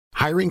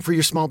Hiring for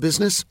your small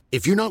business?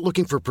 If you're not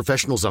looking for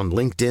professionals on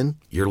LinkedIn,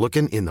 you're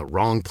looking in the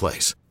wrong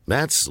place.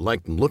 That's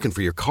like looking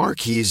for your car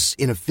keys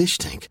in a fish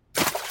tank.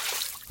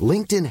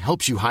 LinkedIn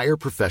helps you hire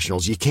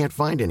professionals you can't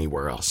find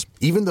anywhere else,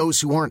 even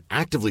those who aren't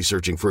actively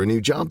searching for a new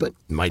job but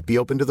might be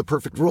open to the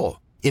perfect role.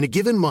 In a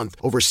given month,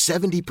 over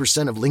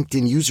 70% of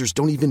LinkedIn users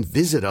don't even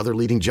visit other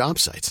leading job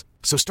sites.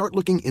 So start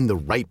looking in the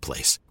right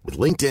place. With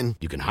LinkedIn,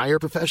 you can hire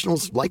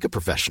professionals like a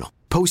professional.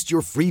 Post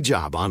your free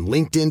job on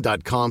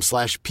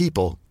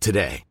linkedin.com/people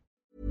today.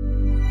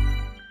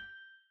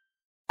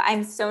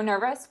 I'm so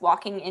nervous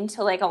walking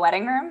into like a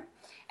wedding room.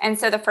 And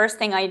so the first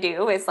thing I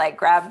do is like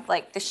grab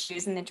like the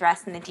shoes and the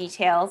dress and the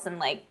details and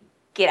like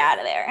get out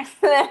of there.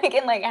 So that I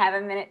can like have a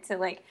minute to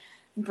like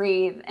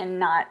breathe and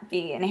not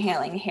be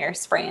inhaling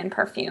hairspray and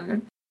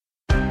perfume.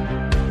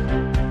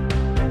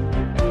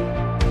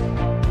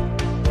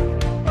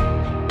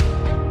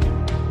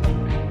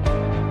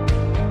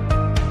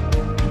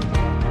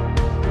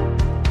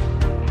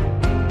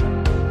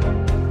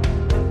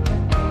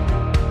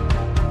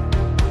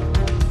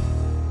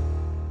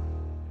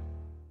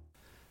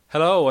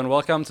 Hello and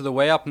welcome to the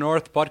Way Up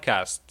North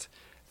podcast.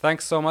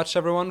 Thanks so much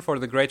everyone for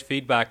the great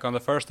feedback on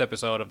the first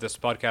episode of this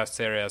podcast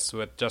series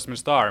with Jasmine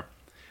Starr.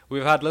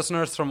 We've had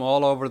listeners from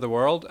all over the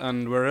world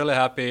and we're really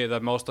happy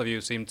that most of you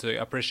seem to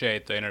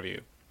appreciate the interview.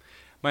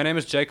 My name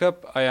is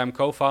Jacob. I am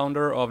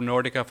co-founder of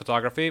Nordica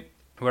Photography.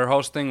 We're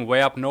hosting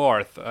Way Up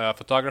North, a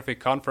photography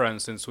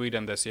conference in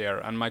Sweden this year,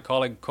 and my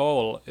colleague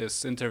Cole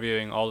is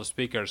interviewing all the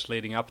speakers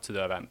leading up to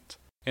the event.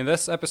 In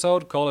this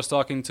episode, Cole is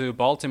talking to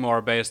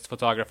Baltimore-based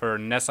photographer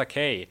Nessa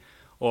Kay,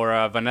 or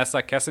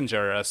Vanessa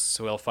Kessinger, as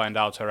we'll find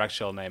out her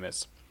actual name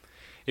is.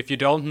 If you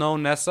don't know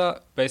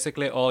Nessa,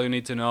 basically all you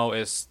need to know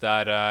is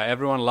that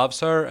everyone loves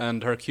her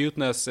and her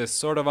cuteness is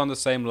sort of on the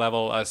same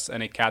level as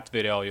any cat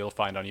video you'll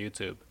find on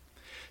YouTube.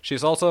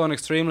 She's also an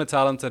extremely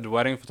talented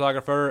wedding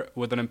photographer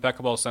with an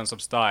impeccable sense of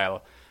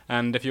style,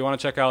 and if you want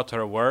to check out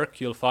her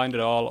work, you'll find it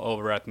all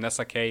over at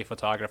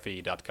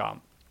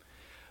nessakphotography.com.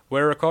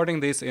 We're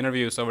recording these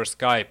interviews over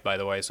Skype, by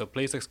the way, so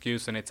please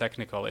excuse any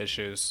technical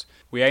issues.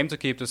 We aim to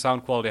keep the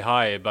sound quality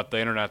high, but the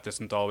internet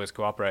isn't always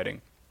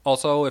cooperating.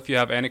 Also, if you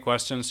have any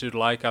questions you'd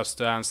like us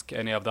to ask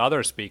any of the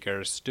other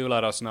speakers, do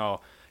let us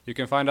know. You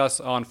can find us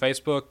on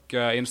Facebook,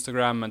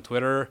 Instagram, and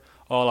Twitter,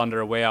 all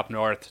under Way Up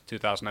North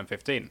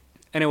 2015.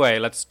 Anyway,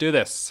 let's do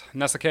this.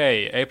 Nessa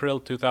Kay, April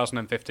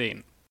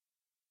 2015.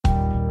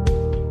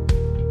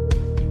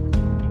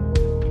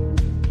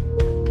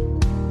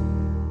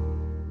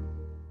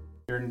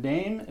 Your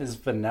name is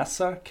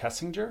Vanessa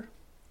Kessinger?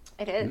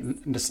 It is.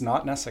 It's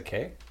not Nessa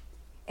Kay?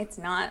 It's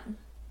not.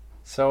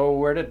 So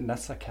where did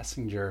Vanessa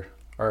Kessinger,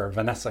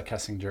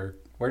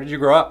 where did you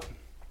grow up?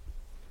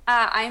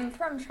 I'm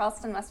from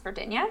Charleston, West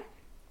Virginia.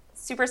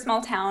 Super small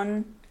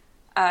town.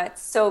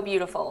 It's so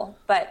beautiful.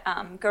 But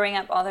growing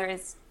up, all there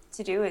is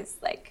to do is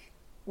like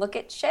look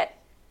at shit.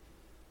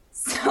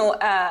 So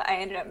I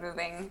ended up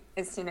moving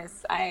as soon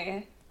as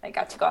I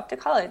got to go off to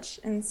college.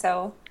 And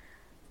so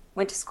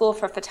went to school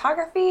for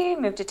photography,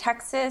 moved to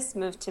Texas,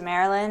 moved to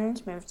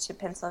Maryland, moved to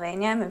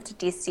Pennsylvania, moved to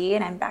DC,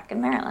 and I'm back in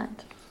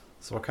Maryland.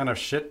 So what kind of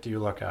shit do you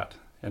look at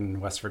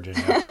in West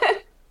Virginia?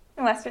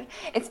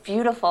 It's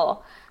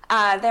beautiful.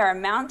 There are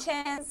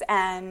mountains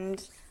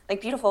and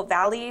like beautiful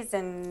valleys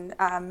and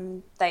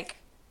like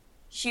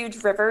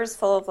huge rivers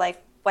full of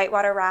like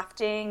whitewater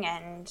rafting.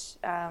 And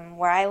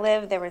where I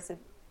live, there was a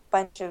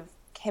bunch of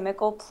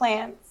chemical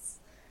plants.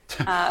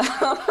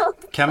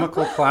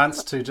 Chemical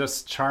plants to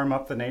just charm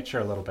up the nature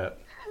a little bit.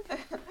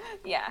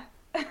 Yeah.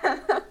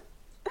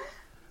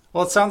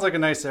 Well, it sounds like a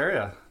nice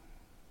area.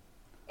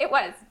 It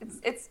was.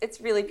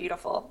 It's really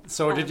beautiful.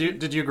 So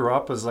did you grow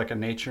up as like a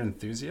nature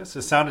enthusiast?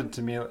 It sounded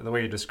to me the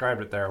way you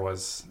described it there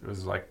was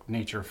like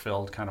nature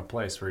filled kind of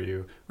place. Were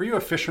you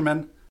a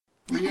fisherman?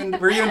 Were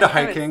you into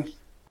hiking?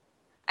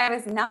 I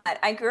was not.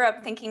 I grew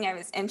up thinking I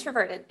was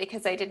introverted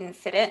because I didn't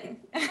fit in.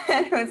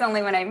 It was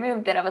only when I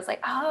moved that I was like,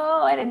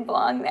 oh, I didn't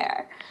belong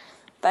there.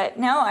 But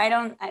no, I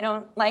don't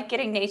like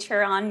getting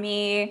nature on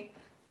me.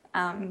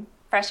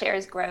 Fresh air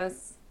is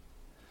gross.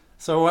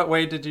 So what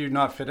way did you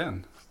not fit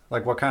in?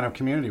 Like what kind of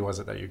community was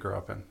it that you grew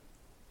up in?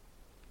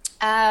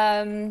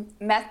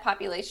 Meth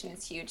population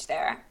is huge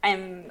there.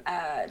 I'm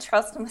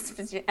Charleston,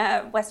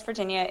 West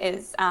Virginia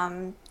is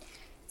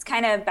it's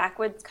kind of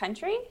backwoods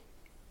country.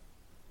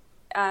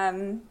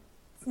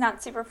 It's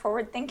not super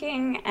forward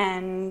thinking,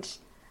 and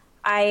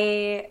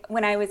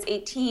when I was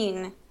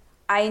 18,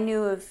 I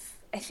knew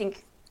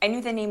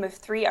the name of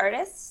 3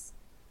 artists,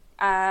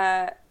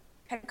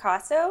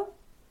 Picasso,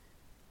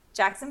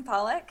 Jackson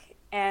Pollock,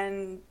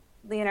 and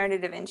Leonardo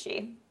da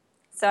Vinci.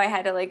 So I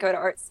had to like go to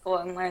art school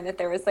and learn that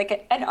there was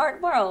like an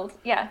art world.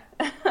 Yeah.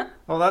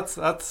 Well,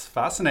 that's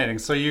fascinating.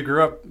 So you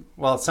grew up,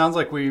 well, it sounds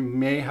like we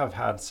may have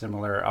had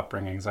similar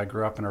upbringings. I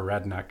grew up in a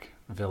redneck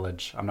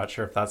village. I'm not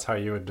sure if that's how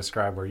you would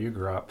describe where you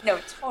grew up. No,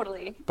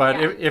 totally. But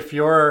yeah. if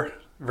your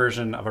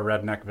version of a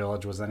redneck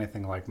village was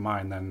anything like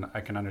mine, then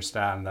I can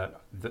understand that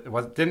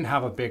it didn't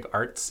have a big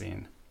art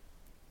scene.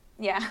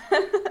 Yeah,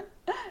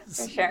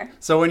 for sure.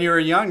 So when you were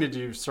young, did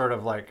you sort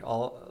of like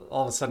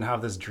all of a sudden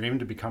have this dream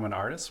to become an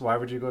artist? Why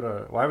would you go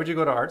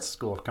to art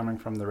school coming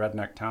from the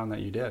redneck town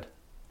that you did?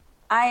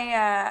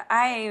 I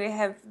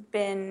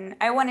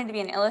wanted to be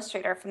an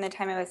illustrator from the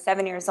time I was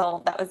 7 years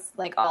old. That was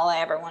like all I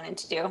ever wanted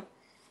to do.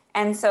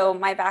 And so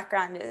my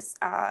background is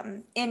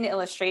in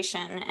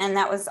illustration, and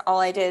that was all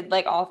I did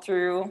like all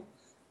through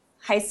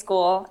high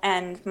school.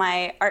 And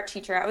my art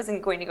teacher, I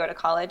wasn't going to go to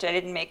college. I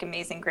didn't make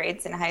amazing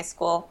grades in high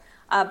school.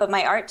 But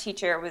my art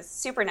teacher was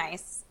super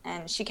nice,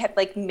 and she kept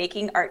like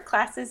making art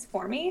classes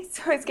for me.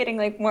 So I was getting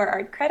like more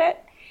art credit.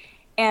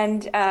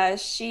 And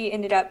she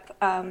ended up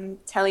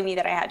telling me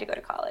that I had to go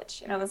to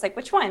college. And I was like,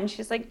 which one?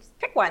 She's like,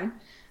 pick one.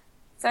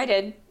 So I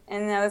did.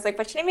 And I was like,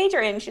 what should I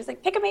major in? She was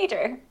like, pick a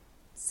major.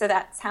 So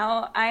that's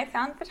how I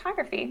found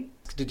photography.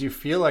 Did you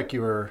feel like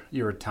you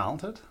were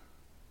talented?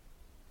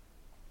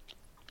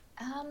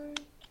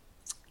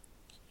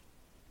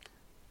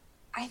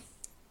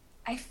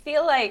 I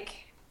feel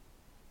like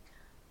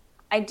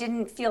I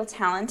didn't feel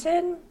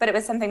talented, but it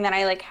was something that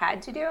I like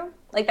had to do.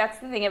 Like that's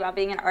the thing about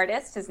being an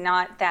artist, is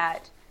not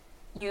that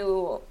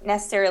you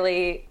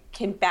necessarily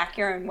can back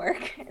your own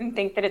work and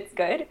think that it's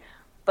good,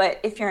 but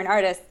if you're an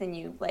artist, then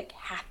you like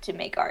have to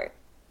make art.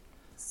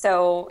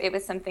 So it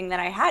was something that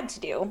I had to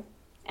do,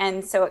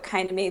 and so it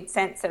kind of made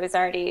sense. I was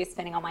already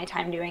spending all my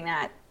time doing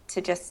that,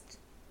 to just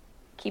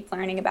keep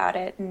learning about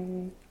it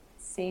and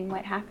seeing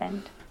what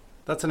happened.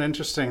 That's an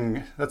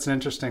interesting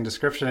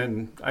description.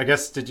 And I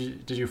guess did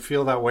you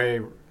feel that way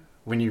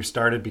when you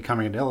started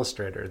becoming an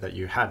illustrator, that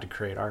you had to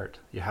create art?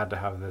 You had to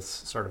have this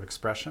sort of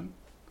expression?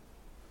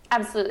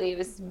 Absolutely. It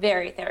was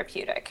very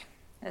therapeutic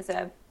as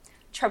a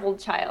troubled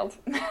child.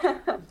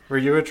 Were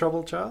you a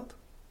troubled child?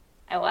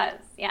 I was,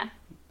 yeah.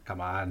 Come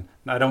on.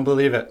 I don't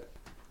believe it.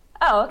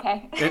 Oh,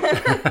 okay.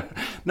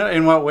 No,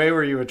 in what way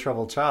were you a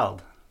troubled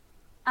child?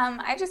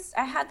 I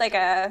had like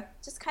a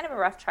just kind of a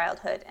rough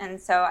childhood,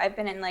 and so I've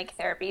been in like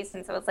therapy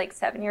since I was like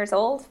 7 years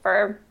old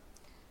for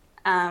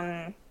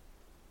I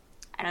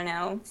don't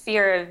know,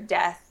 fear of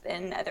death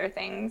and other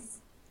things.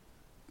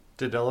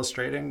 Did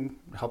illustrating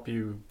help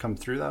you come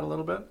through that a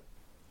little bit?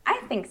 I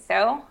think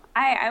so.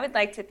 I would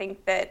like to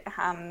think that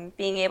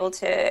being able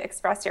to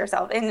express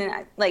yourself,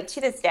 and like to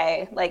this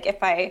day, like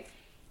if I'm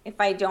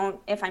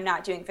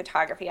not doing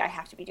photography, I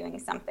have to be doing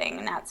something.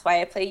 And that's why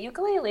I play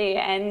ukulele,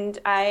 and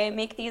I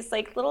make these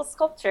like little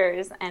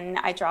sculptures, and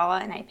I draw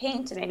and I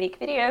paint and I make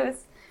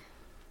videos.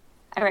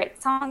 I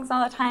write songs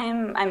all the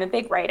time. I'm a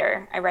big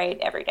writer. I write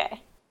every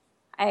day.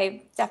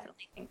 I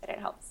definitely think that it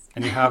helps.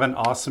 And you have an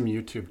awesome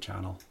YouTube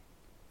channel.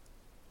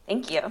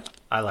 Thank you.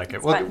 I like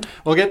it. Fun.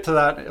 We'll get to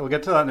that. We'll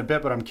get to that in a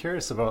bit, but I'm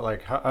curious about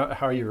like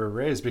how you were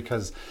raised,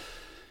 because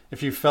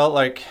if you felt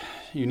like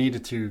you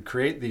needed to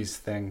create these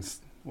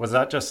things, was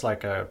that just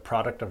like a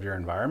product of your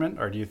environment,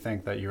 or do you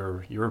think that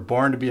you were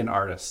born to be an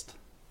artist?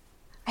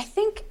 I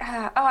think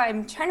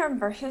I'm trying to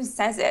remember who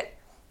says it,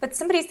 but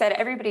somebody said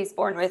everybody's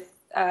born with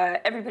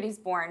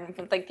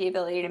like the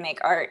ability to make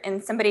art.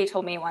 And somebody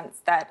told me once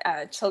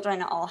that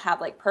children all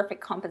have like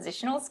perfect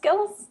compositional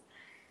skills.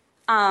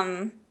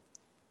 And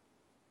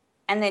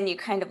then you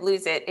kind of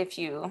lose it if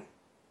you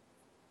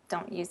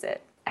don't use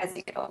it as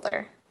you get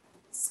older.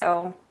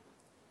 So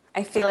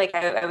I feel like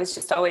I was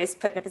just always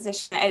put in a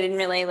position. I didn't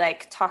really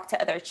like talk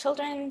to other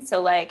children.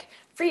 So like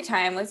free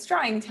time was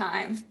drawing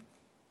time.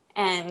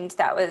 And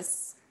that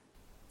was,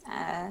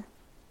 yeah.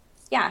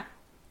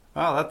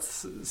 Wow,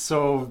 that's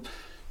so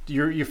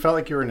you felt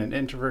like you were an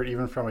introvert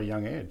even from a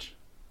young age.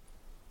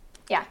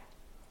 Yeah,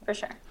 for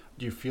sure.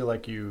 Do you feel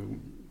like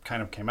you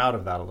kind of came out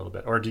of that a little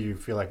bit, or do you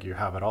feel like you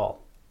have it all?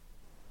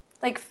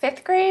 Like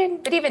fifth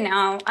grade, but even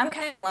now, I'm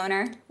kind of a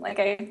loner. Like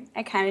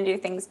I kind of do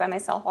things by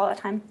myself all the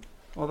time.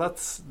 Well,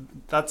 that's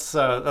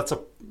a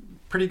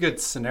pretty good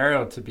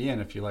scenario to be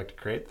in if you like to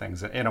create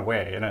things in a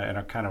way, in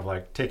a kind of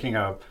like taking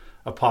a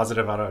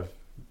positive out of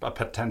a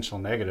potential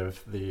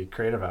negative, the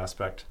creative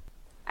aspect.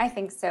 I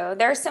think so.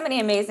 There are so many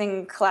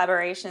amazing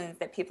collaborations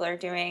that people are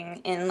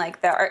doing in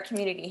like the art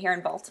community here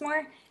in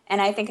Baltimore,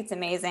 and I think it's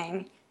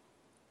amazing.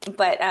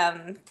 But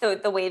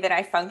the way that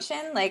I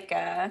function, like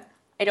I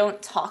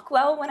don't talk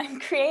well when I'm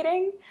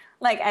creating.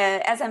 Like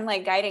as I'm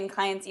like guiding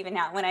clients, even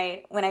now, when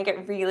I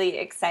get really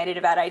excited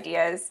about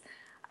ideas,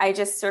 I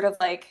just sort of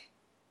like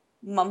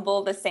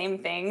mumble the same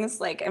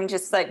things. Like I'm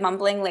just like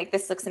mumbling like,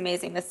 this looks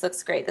amazing, this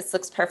looks great, this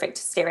looks perfect,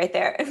 stay right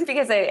there.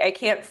 Because I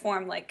can't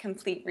form like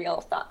complete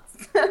real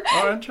thoughts.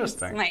 Oh,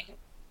 interesting.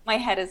 My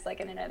head is like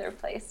in another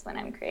place when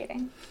I'm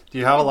creating. Do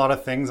you have a lot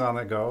of things on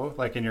the go,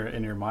 like in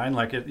your mind?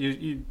 Like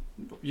you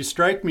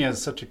strike me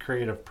as such a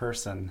creative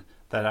person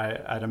that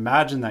I'd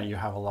imagine that you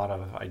have a lot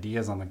of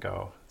ideas on the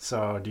go.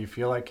 So do you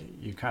feel like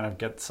you kind of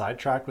get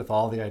sidetracked with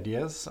all the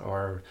ideas,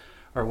 or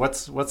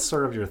what's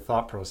sort of your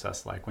thought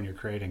process like when you're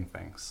creating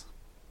things?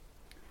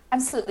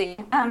 Absolutely.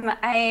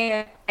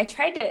 I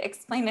tried to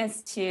explain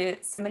this to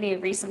somebody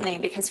recently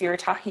because we were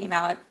talking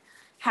about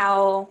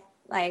how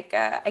like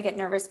I get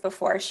nervous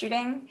before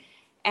shooting,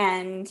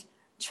 and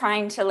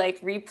trying to like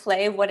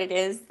replay what it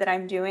is that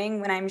I'm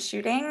doing when I'm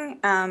shooting,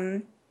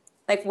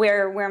 like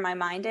where my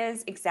mind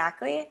is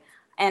exactly.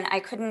 And I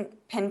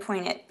couldn't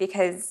pinpoint it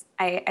because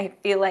I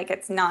feel like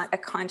it's not a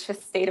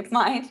conscious state of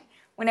mind.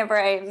 Whenever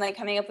I'm like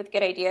coming up with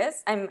good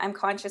ideas, I'm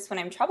conscious when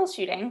I'm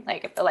troubleshooting.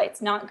 Like if the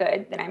light's not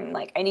good, then I'm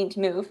like, I need to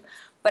move.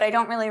 But I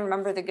don't really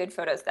remember the good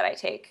photos that I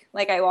take.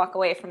 Like I walk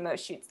away from those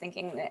shoots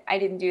thinking that I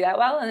didn't do that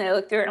well. And I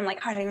look through it and I'm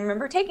like, oh, I didn't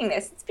remember taking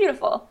this. It's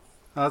beautiful.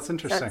 Oh, that's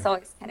interesting. So it's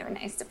always kind of a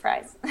nice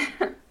surprise.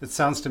 It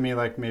sounds to me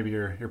like maybe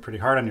you're pretty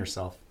hard on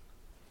yourself.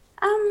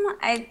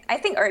 I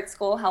think art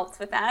school helped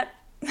with that.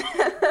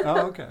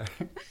 Oh, okay.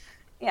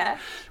 Yeah.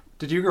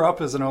 Did you grow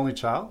up as an only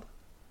child?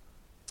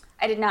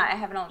 I did not. I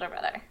have an older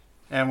brother.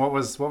 And what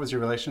was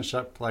your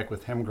relationship like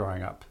with him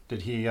growing up?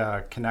 Did he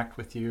connect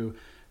with you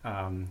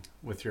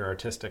with your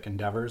artistic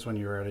endeavors when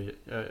you were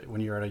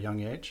at a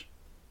young age?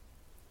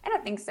 I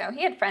don't think so.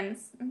 He had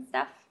friends and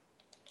stuff.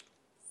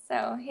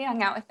 So he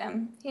hung out with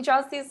them. He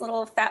draws these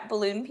little fat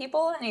balloon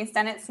people, and he's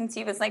done it since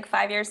he was like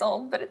 5 years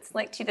old. But it's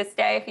like to this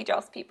day, if he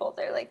draws people,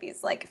 they're like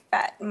these like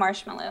fat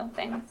marshmallow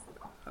things.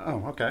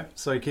 Oh, okay.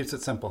 So he keeps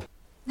it simple.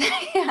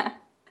 Yeah.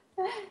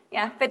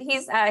 Yeah, but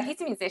he's a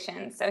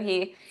musician, so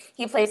he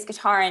plays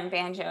guitar and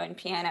banjo and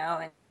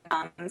piano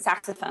and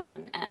saxophone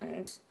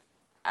and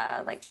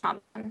like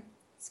trombone.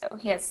 So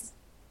he has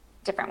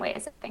different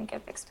ways, I think,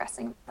 of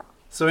expressing himself.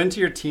 So into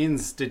your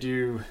teens, did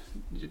you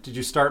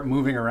start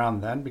moving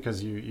around then?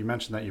 Because you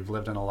mentioned that you've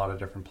lived in a lot of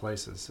different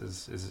places.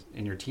 Is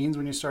in your teens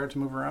when you started to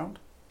move around?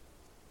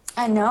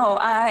 No,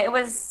 it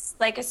was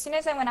like as soon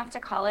as I went off to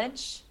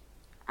college,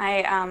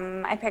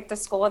 I picked a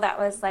school that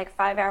was like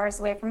 5 hours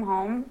away from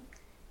home,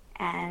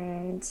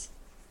 and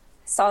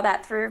saw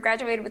that through.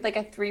 Graduated with like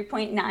a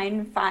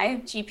 3.95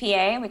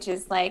 GPA, which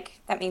is like,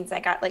 that means I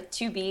got like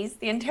 2 Bs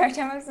the entire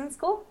time I was in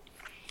school.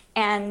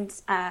 And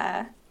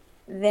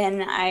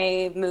then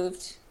I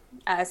moved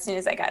as soon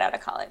as I got out of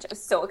college. I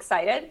was so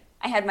excited.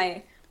 I had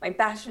my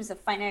bachelor's of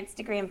fine arts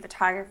degree in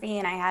photography,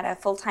 and I had a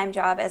full-time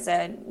job as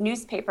a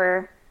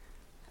newspaper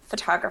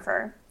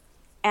photographer.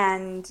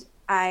 And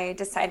I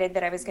decided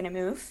that I was going to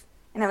move.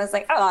 And I was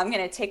like, oh, I'm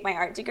going to take my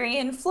art degree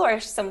and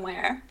flourish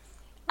somewhere.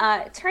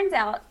 It turns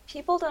out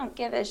people don't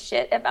give a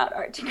shit about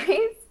art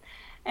degrees.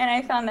 And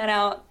I found that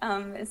out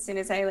as soon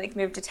as I like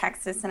moved to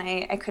Texas, and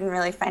I couldn't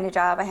really find a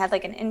job. I had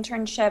like an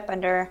internship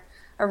under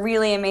a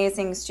really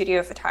amazing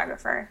studio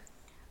photographer,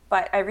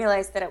 but I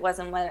realized that it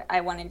wasn't what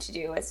I wanted to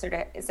do as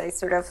I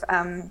sort of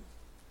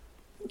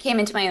came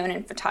into my own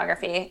in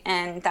photography,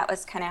 and that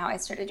was kind of how I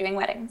started doing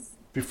weddings.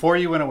 Before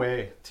you went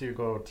away to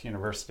go to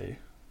university,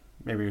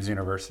 maybe it was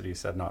university, you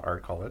said, not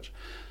art college,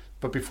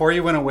 but before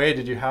you went away,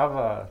 did you have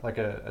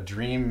a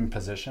dream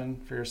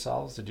position for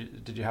yourselves?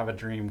 Did you have a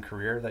dream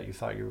career that you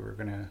thought you were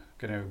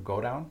gonna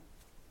go down?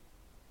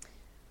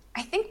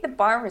 I think the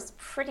bar was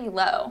pretty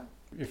low.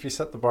 If you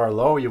set the bar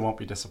low, you won't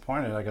be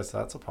disappointed. I guess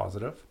that's a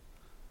positive.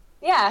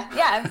 Yeah,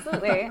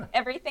 absolutely.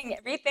 everything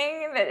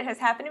that has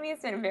happened to me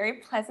has been a very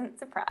pleasant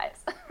surprise.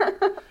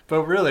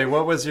 But really,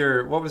 what was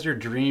your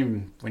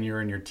dream when you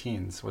were in your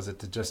teens? Was it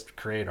to just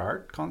create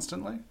art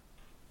constantly?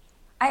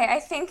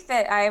 I think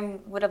that I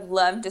would have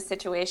loved a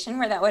situation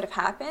where that would have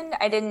happened.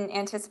 I didn't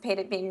anticipate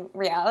it being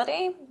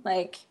reality.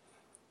 Like,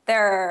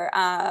 there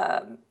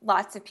are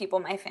lots of people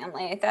in my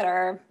family that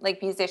are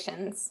like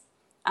musicians,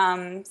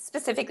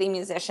 specifically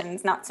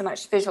musicians, not so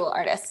much visual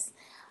artists.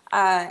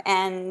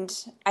 And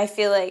I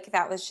feel like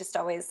that was just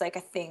always like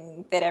a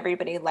thing that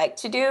everybody liked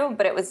to do,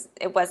 but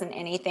it wasn't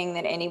anything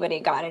that anybody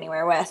got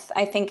anywhere with.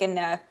 I think in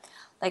the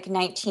like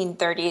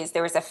 1930s,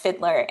 there was a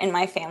fiddler in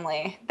my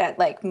family that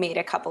like made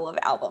a couple of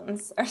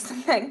albums or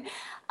something.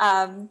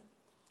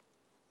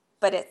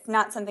 But it's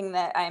not something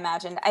that I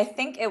imagined. I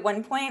think at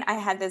one point I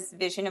had this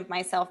vision of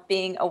myself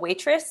being a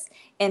waitress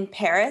in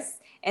Paris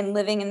and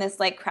living in this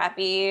like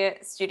crappy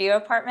studio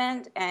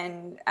apartment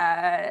and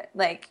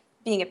like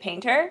being a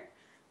painter.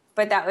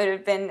 But that would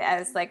have been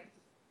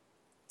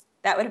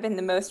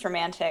the most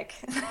romantic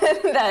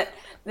that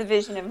the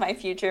vision of my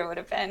future would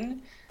have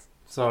been.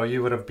 So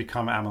you would have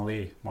become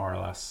Amelie, more or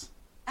less.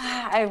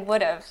 I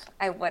would have.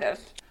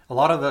 A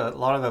lot of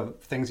the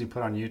things you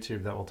put on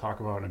YouTube that we'll talk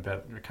about in a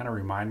bit kind of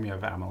remind me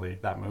of Amelie,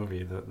 that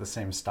movie, the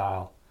same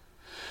style.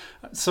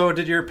 So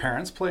did your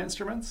parents play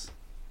instruments?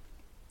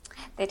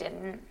 They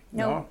didn't.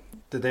 No.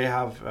 Did they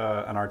have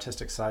an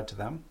artistic side to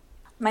them?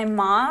 My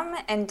mom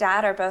and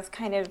dad are both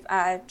kind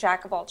of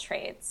jack of all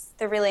trades.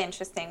 They're really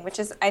interesting, which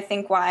is, I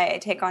think, why I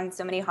take on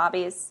so many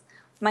hobbies.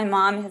 My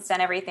mom has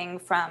done everything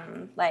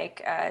from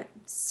like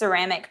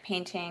ceramic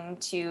painting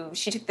to,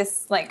 she took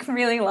this like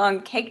really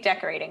long cake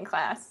decorating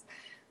class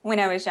when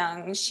I was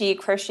young. She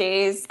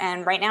crochets,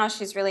 and right now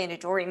she's really into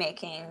jewelry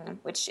making,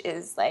 which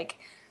is like,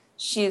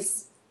 she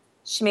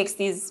makes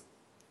these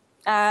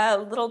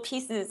little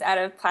pieces out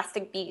of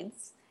plastic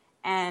beads,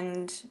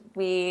 and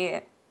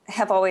we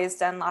have always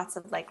done lots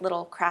of like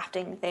little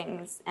crafting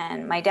things.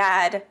 And my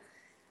dad,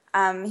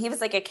 he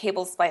was like a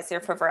cable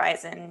splicer for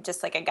Verizon,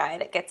 just like a guy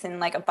that gets in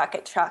like a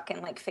bucket truck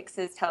and like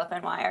fixes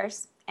telephone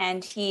wires.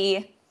 And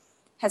he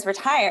has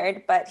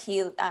retired, but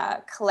he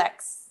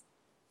collects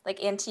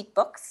like antique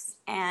books,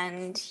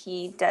 and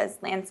he does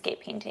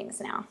landscape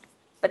paintings now.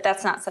 But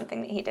that's not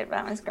something that he did when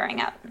I was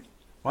growing up.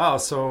 Wow,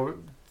 so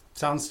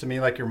sounds to me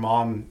like your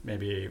mom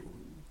maybe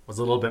was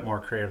a little bit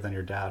more creative than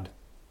your dad.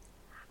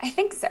 I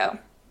think so.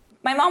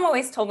 My mom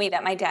always told me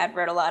that my dad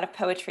wrote a lot of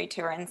poetry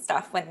to her and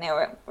stuff when they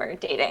were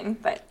dating,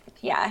 but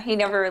yeah, he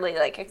never really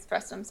like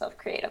expressed himself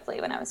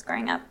creatively when I was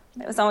growing up.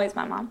 It was always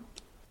my mom.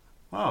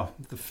 Wow,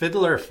 the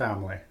Fiddler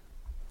family.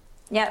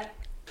 Yep.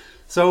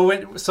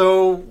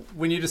 So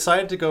when you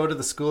decided to go to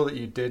the school that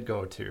you did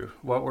go to,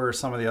 what were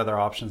some of the other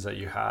options that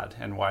you had,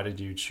 and why did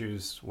you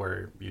choose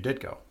where you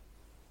did go?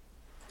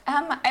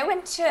 I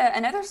went to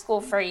another school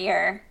for a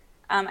year.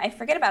 I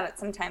forget about it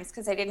sometimes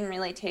because I didn't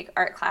really take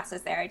art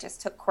classes there. I just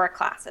took core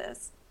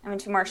classes. I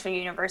went to Marshall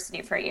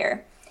University for a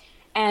year.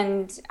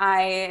 And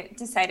I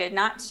decided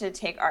not to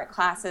take art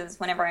classes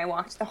whenever I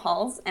walked the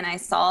halls and I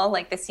saw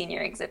like the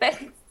senior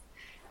exhibits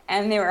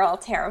and they were all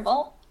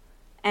terrible.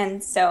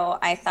 And so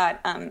I thought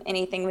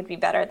anything would be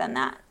better than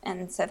that.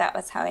 And so that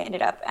was how I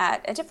ended up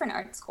at a different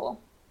art school.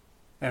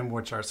 And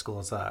which art school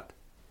is that?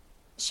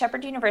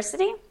 Shepherd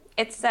University.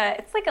 It's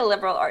like a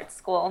liberal arts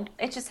school.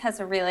 It just has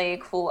a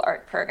really cool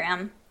art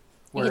program.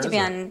 Where you get to is be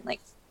it? on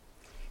like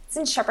it's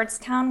in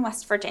Shepherdstown,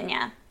 West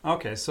Virginia.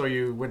 Okay, so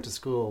you went to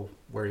school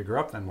where you grew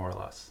up then, more or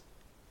less.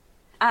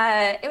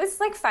 It was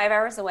like 5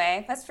 hours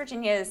away. West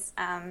Virginia is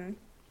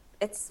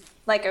it's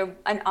like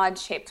an odd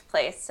shaped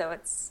place, so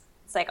it's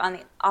like on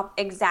the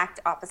exact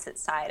opposite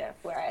side of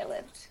where I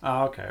lived.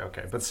 Oh,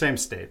 okay, but same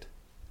state.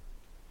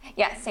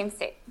 Yeah, same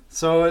state.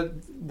 So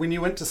when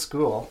you went to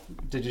school,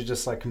 did you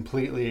just like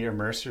completely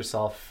immerse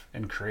yourself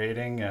in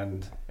creating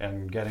and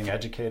getting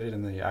educated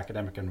in the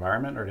academic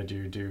environment, or did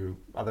you do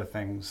other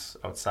things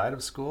outside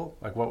of school?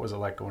 Like what was it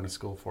like going to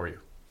school for you?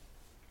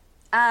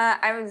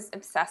 I was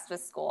obsessed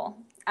with school.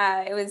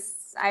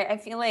 I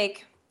feel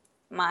like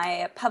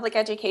my public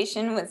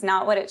education was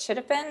not what it should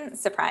have been.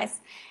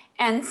 Surprise.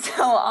 And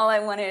so all I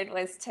wanted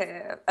was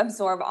to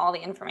absorb all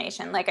the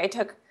information. Like I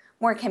took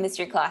more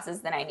chemistry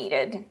classes than I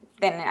needed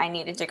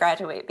to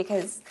graduate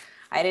because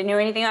I didn't know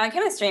anything about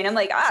chemistry. And I'm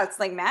like, it's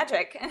like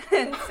magic.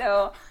 And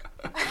so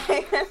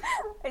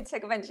I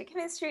took a bunch of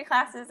chemistry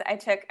classes. I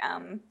took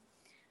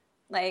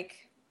like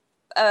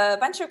a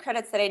bunch of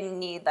credits that I didn't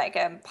need,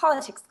 like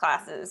politics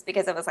classes,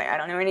 because I was like, I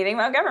don't know anything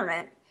about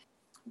government.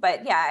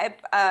 But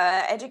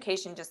yeah,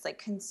 education just like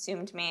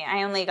consumed me.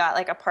 I only got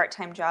like a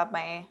part-time job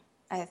my,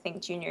 I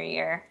think, junior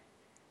year.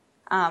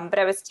 But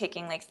I was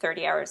taking like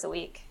 30 hours a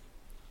week.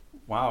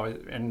 Wow.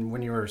 And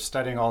when you were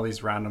studying all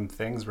these random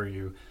things, were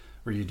you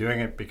doing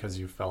it because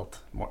you felt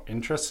more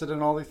interested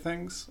in all these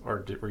things,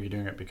 or were you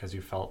doing it because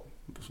you felt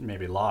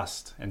maybe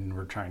lost and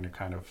were trying to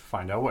kind of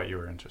find out what you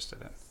were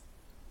interested in?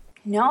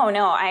 No,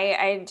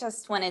 I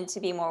just wanted to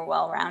be more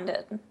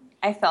well-rounded.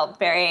 I felt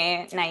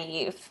very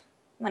naive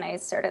when I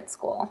started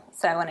school,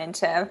 so I wanted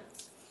to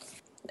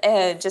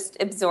just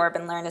absorb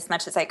and learn as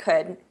much as I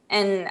could.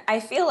 And I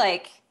feel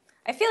like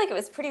it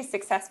was pretty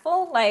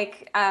successful.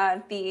 Like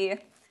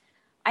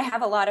I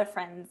have a lot of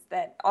friends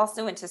that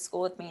also went to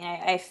school with me,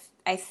 and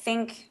I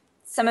think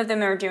some of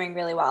them are doing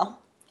really well,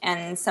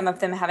 and some of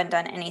them haven't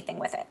done anything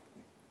with it,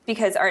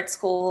 because art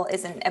school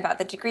isn't about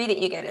the degree that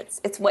you get.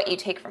 It's what you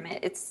take from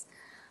it.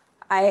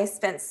 I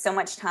spent so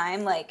much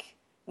time like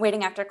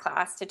waiting after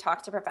class to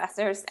talk to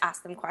professors,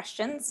 ask them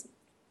questions.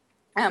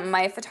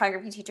 My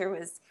photography teacher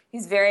he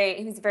was a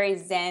very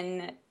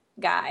zen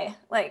guy.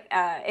 Like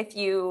if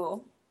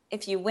you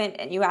went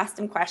and you asked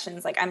him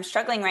questions, like I'm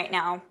struggling right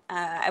now.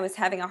 I was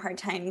having a hard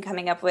time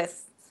coming up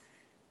with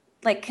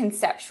like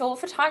conceptual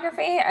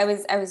photography. I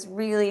was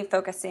really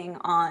focusing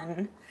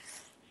on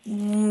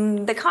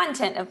the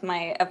content of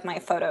my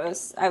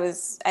photos. I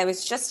was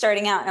just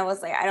starting out, and I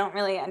was like, I don't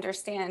really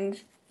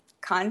understand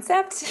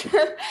concept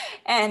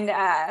and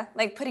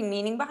like putting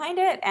meaning behind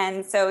it.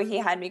 And so he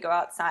had me go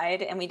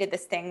outside, and we did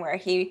this thing where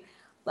we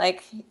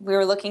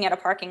were looking at a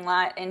parking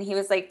lot, and he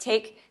was like,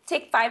 take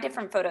 5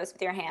 different photos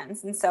with your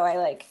hands. And so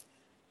I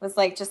was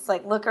just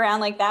look around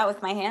like that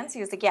with my hands.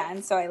 He was like, yeah.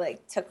 And so I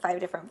took 5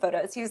 different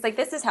photos. He was like,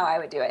 this is how I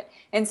would do it.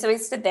 And so he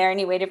stood there and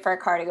he waited for a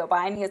car to go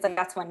by, and he was like,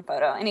 that's one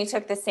photo. And he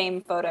took the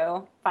same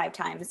photo 5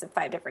 times of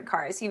 5 different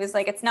cars. He was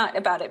like, it's not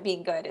about it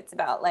being good. It's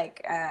about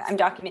I'm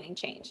documenting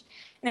change.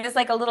 And it was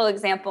like a little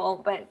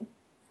example, but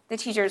the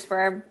teachers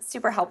were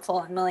super helpful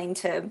and willing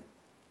to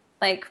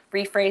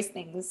rephrase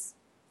things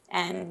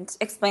and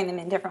explain them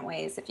in different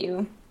ways if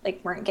you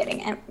weren't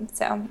getting it.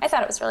 So I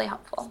thought it was really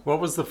helpful.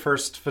 What was the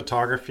first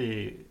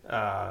photography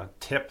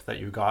tip that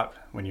you got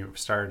when you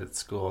started at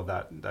school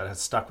that has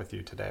stuck with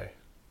you today?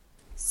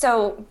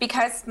 So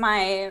because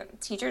my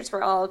teachers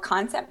were all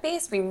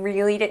concept-based, we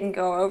really didn't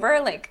go over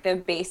the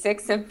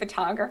basics of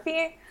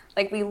photography.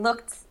 We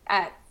looked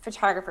at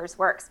photographers'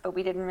 works, but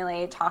we didn't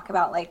really talk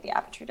about the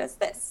aperture does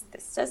this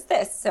does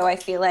this. So I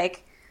feel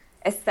like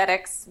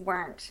aesthetics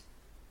weren't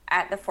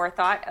at the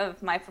forethought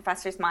of my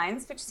professors'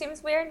 minds, which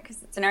seems weird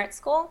because it's an art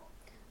school.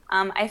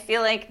 I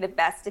feel like the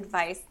best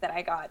advice that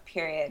I got,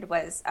 period,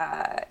 was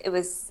it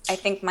was, I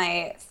think,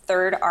 my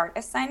 3rd art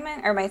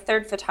assignment or my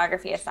 3rd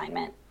photography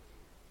assignment.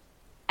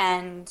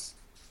 And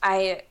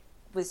I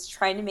was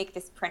trying to make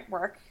this print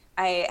work.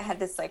 I had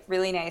this like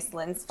really nice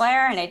lens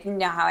flare, and I didn't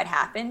know how it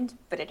happened,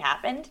 but it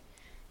happened.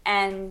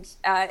 And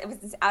it was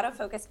this out of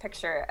focus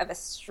picture of a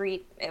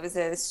street. It was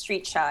a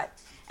street shot.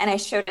 And I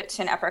showed it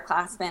to an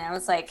upperclassman. I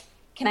was like,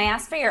 can I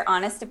ask for your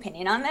honest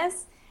opinion on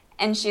this?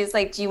 And she was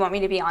like, do you want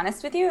me to be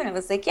honest with you? And I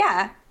was like,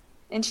 yeah.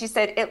 And she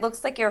said, it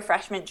looks like you're a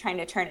freshman trying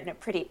to turn in a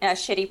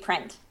shitty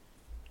print.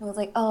 I was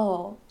like,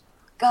 oh,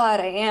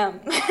 God, I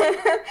am.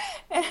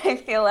 And I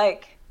feel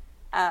like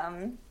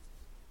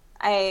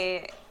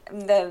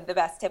the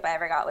best tip I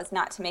ever got was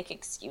not to make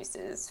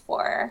excuses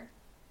for,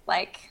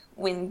 like,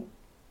 when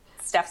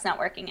stuff's not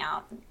working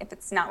out. If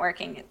it's not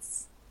working,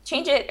 it's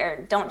change it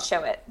or don't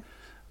show it.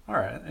 All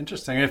right,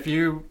 interesting. If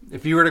you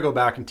were to go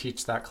back and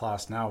teach that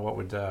class now, what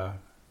would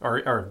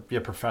or be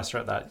a professor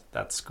at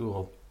that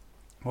school,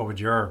 what would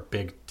your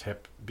big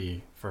tip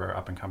be for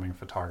up and coming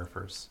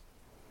photographers?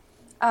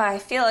 I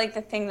feel like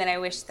the thing that I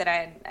wish that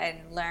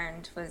I'd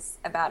learned was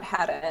about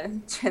how to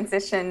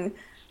transition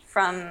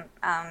from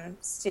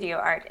studio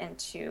art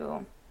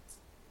into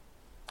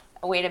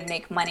a way to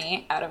make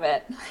money out of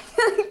it.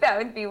 That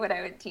would be what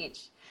I would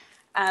teach.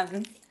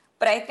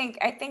 But I think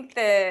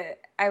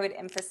I would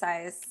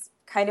emphasize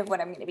kind of what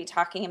I'm going to be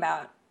talking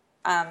about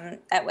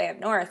at Way Up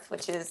North,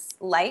 which is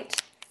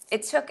light.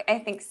 It took, I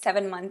think,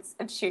 7 months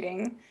of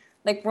shooting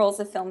like rolls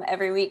of film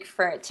every week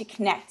for it to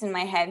connect in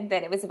my head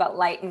that it was about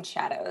light and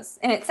shadows.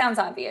 And it sounds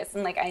obvious,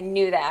 and like I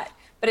knew that,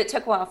 but it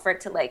took a while for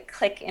it to like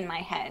click in my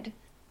head.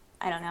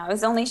 I don't know. I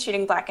was only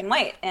shooting black and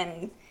white,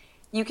 and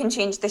you can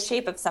change the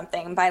shape of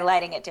something by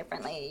lighting it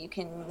differently. You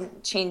can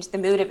change the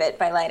mood of it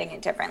by lighting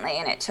it differently,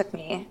 and it took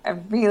me a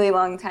really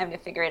long time to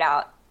figure it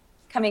out.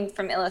 Coming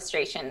from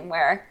illustration,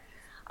 where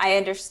I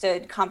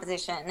understood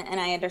composition and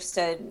I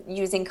understood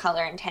using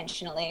color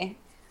intentionally,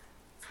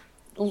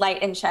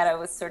 light and shadow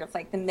was sort of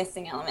like the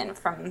missing element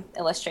from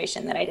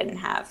illustration that I didn't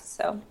have.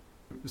 So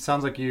it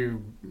sounds like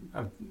you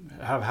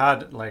have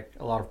had like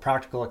a lot of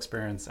practical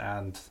experience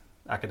and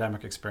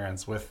academic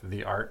experience with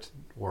the art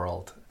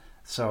world.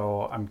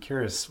 So I'm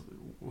curious,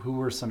 who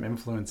were some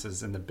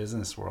influences in the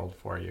business world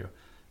for you?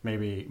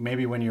 Maybe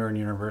when you were in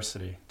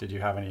university, did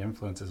you have any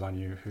influences on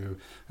you who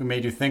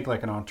made you think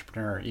like an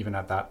entrepreneur even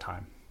at that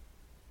time?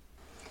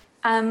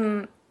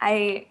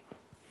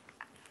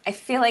 I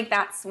feel like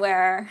that's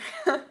where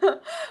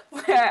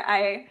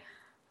I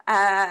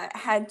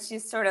had to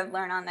sort of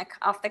learn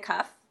off the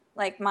cuff.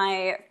 Like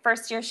my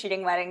first year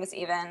shooting weddings,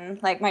 even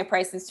like my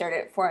prices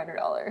started at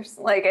 $400.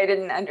 Like I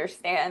didn't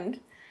understand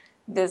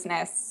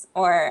business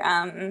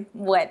or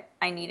what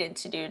I needed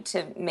to do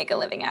to make a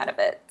living out of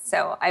it.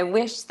 So I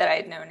wish that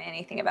I'd known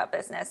anything about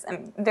business.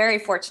 I'm very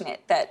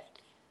fortunate that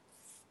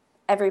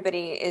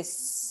everybody is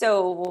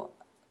so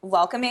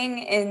welcoming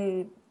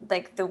in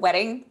like the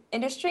wedding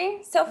industry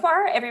so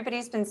far.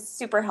 Everybody's been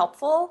super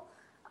helpful.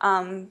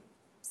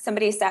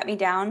 Somebody sat me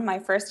down my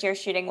first year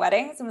shooting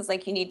weddings and was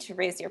like, you need to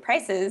raise your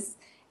prices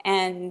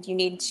and you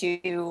need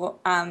to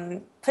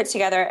put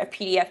together a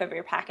PDF of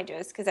your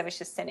packages, because I was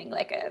just sending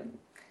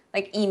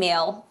like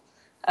email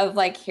of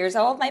like, here's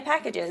all of my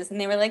packages.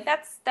 And they were like,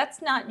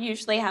 that's not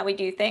usually how we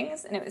do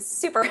things. And it was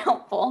super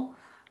helpful.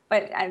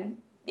 But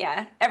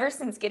ever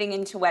since getting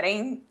into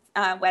wedding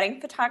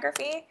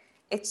photography,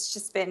 it's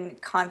just been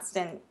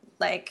constant,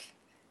 like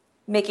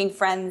making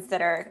friends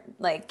that are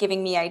like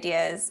giving me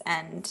ideas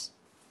and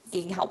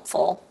being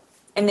helpful.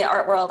 In the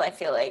art world, I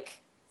feel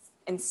like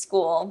in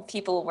school,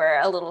 people were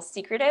a little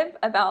secretive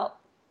about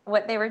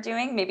what they were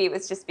doing. Maybe it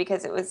was just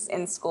because it was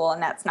in school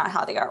and that's not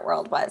how the art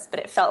world was, but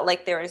it felt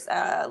like there was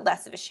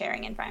less of a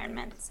sharing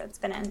environment. So it's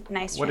been a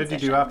nice transition. What did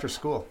you do after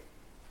school?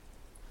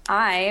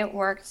 I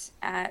worked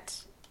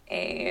at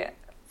a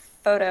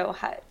photo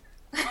hut.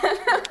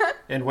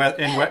 in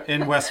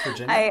West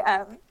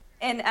Virginia?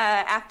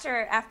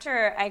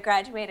 After I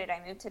graduated,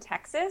 I moved to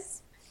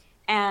Texas,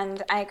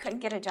 and I couldn't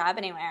get a job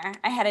anywhere.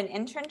 I had an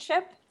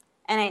internship,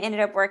 and I ended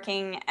up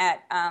working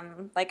at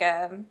like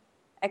a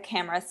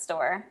camera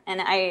store, and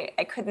I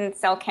couldn't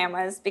sell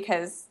cameras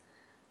because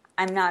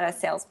I'm not a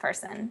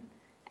salesperson,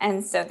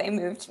 and so they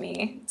moved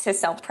me to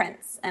sell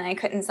prints, and I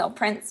couldn't sell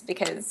prints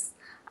because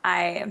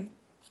I'm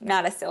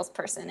not a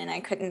salesperson, and I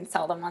couldn't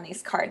sell them on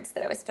these cards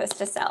that I was supposed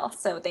to sell.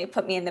 So they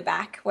put me in the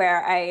back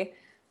where I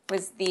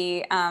was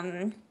the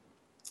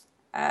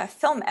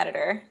film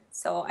editor.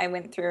 So I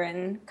went through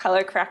and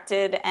color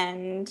corrected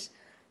and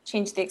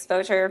changed the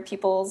exposure of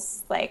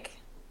people's like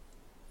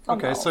film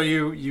Okay, rolls. so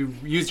you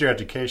used your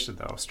education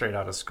though, straight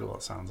out of school,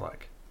 it sounds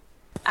like.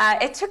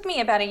 It took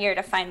me about a year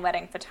to find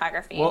wedding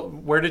photography. Well,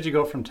 where did you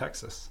go from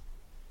Texas?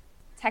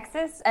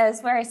 Texas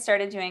is where I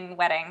started doing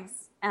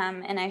weddings.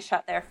 And I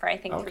shot there for, I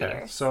think, 3 years.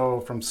 Okay,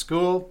 so from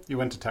school, you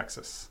went to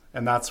Texas,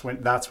 and that's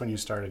when you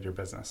started your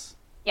business.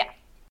 Yeah.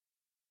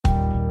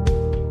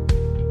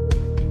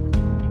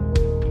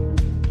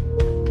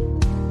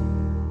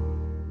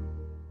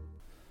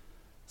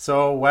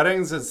 So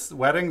weddings is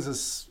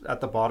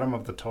at the bottom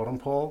of the totem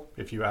pole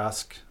if you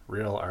ask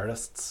real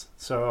artists.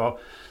 So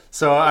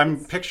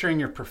I'm picturing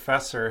your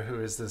professor, who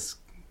is this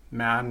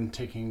man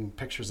taking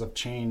pictures of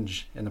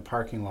change in the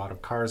parking lot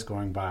of cars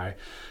going by.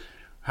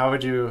 How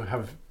would you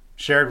have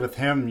shared with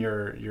him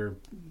your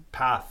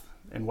path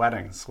in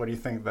weddings, what do you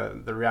think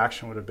the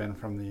reaction would have been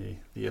from the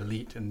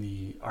elite in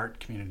the art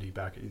community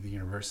back at the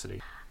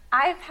university?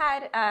 I've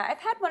had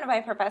one of my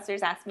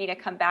professors ask me to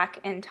come back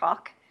and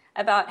talk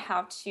about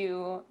how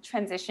to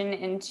transition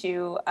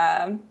into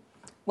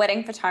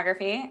wedding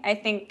photography. I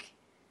think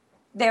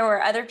there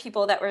were other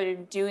people that were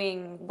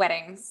doing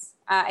weddings.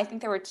 I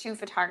think there were 2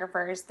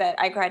 photographers that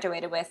I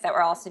graduated with that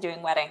were also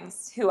doing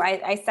weddings, who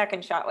I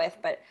second shot with,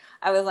 but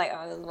I was like,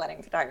 oh, this is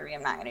wedding photography,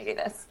 I'm not going to do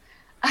this.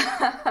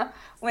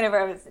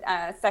 Whenever I was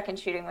second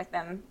shooting with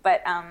them.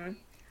 But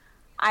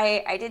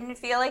I didn't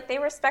feel like they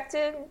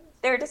respected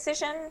their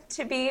decision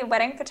to be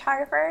wedding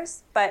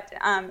photographers, but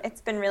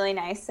it's been really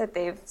nice that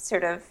they've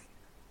sort of,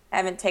 I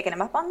haven't taken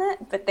them up on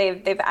it, but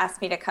they've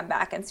asked me to come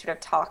back and sort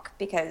of talk,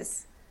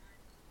 because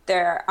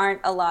there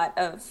aren't a lot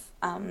of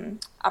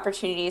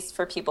opportunities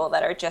for people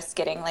that are just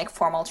getting like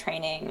formal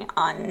training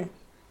on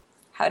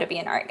how to be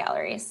in art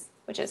galleries,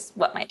 which is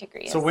what my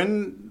degree is. So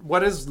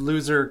what is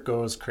Loser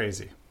Goes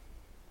Crazy?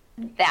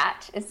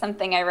 That is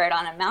something I wrote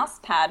on a mouse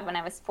pad when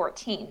I was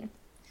 14.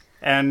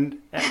 And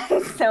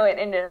so it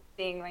ended up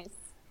being my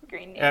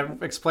screen name.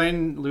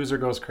 Explain Loser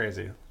Goes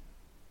Crazy.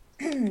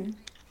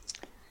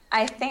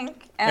 I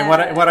think... and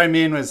what I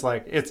mean was,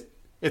 like,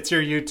 it's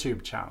your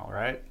YouTube channel,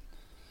 right?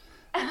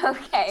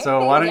 Okay.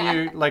 So why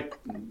don't you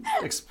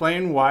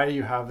explain why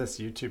you have this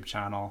YouTube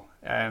channel?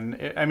 And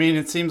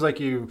it seems like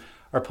you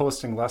are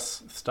posting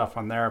less stuff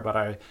on there, but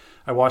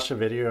I watched a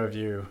video of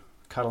you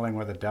cuddling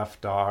with a deaf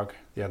dog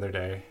the other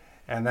day,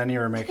 and then you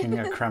were making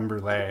a creme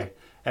brulee,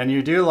 and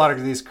you do a lot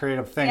of these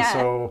creative things.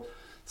 Yeah.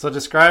 So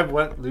describe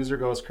what Loser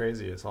Goes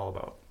Crazy is all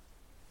about.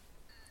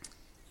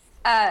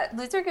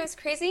 Loser Goes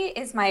Crazy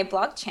is my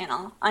blog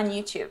channel on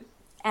YouTube,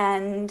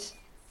 and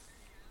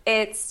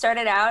it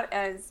started out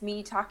as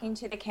me talking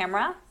to the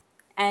camera,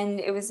 and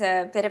it was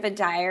a bit of a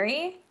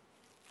diary.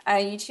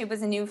 YouTube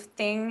was a new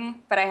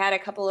thing, but I had a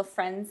couple of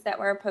friends that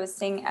were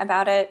posting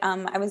about it.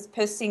 I was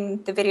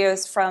posting the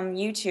videos from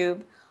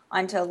YouTube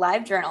onto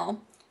LiveJournal,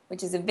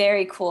 which is a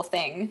very cool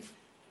thing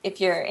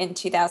if you're in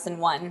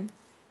 2001.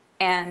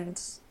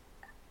 And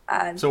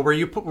so were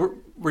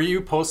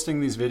you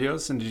posting these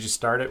videos, and did you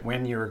start it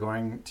when you were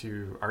going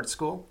to art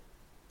school?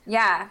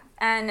 Yeah,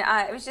 and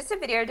it was just a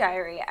video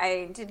diary.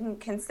 I didn't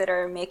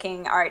consider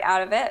making art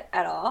out of it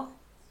at all.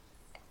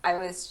 I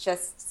was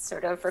just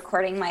sort of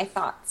recording my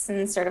thoughts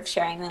and sort of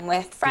sharing them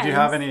with friends. Did you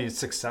have any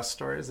success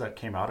stories that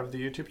came out of the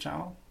YouTube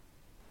channel?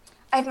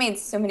 I've made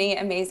so many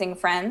amazing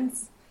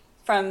friends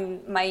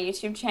from my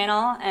YouTube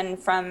channel and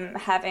from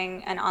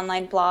having an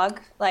online blog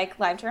like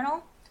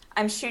LiveJournal.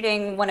 I'm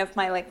shooting one of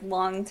my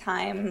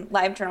longtime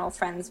LiveJournal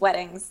friends'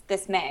 weddings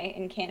this May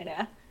in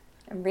Canada.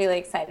 I'm really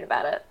excited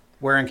about it.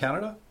 Where in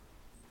Canada?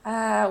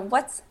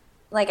 What's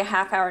like a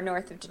half hour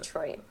north of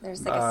Detroit?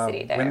 There's like a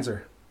city there.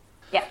 Windsor.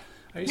 Yeah.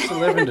 I used to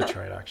live in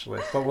Detroit,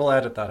 actually, but we'll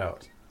edit that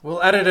out.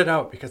 We'll edit it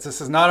out because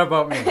this is not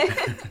about me.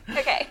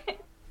 Okay.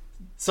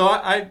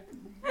 So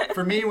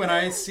for me, when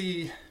I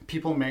see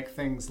people make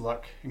things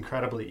look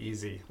incredibly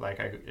easy,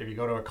 if you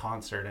go to a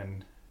concert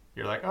and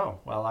you're like, oh,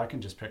 well, I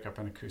can just pick up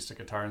an acoustic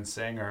guitar and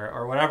sing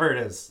or whatever it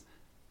is.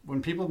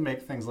 When people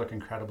make things look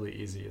incredibly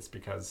easy, it's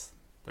because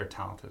they're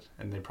talented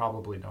and they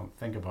probably don't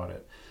think about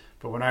it.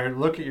 But when I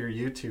look at your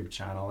YouTube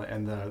channel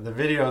and the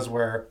videos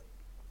where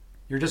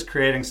you're just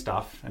creating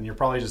stuff and you're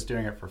probably just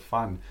doing it for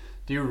fun,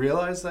 do you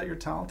realize that you're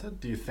talented?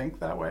 Do you think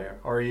that way?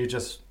 Or are you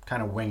just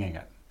kind of winging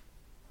it?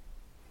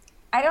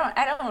 I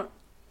don't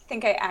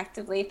think I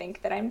actively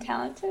think that I'm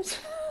talented.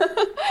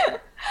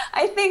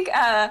 I think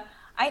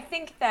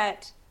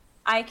that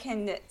I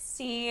can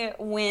see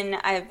when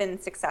I've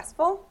been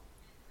successful,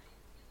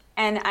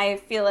 and I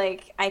feel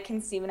like I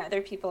can see when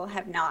other people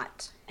have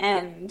not.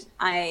 And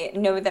I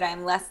know that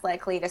I'm less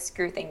likely to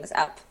screw things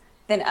up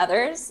than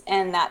others,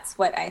 and that's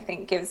what I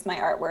think gives my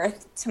art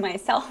worth to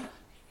myself.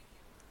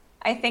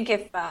 I think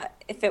if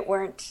it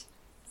weren't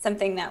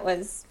something that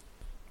was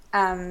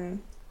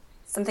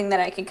something that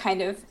I could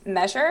kind of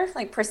measure,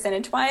 like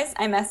percentage-wise,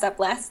 I mess up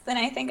less than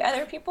I think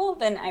other people,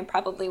 then I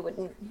probably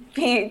wouldn't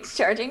be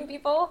charging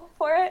people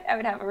for it. I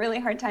would have a really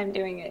hard time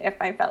doing it if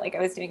I felt like I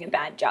was doing a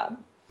bad job.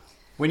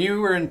 When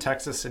you were in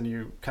Texas and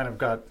you kind of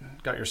got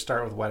your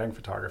start with wedding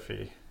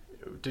photography,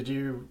 did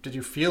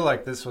you feel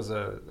like this was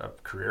a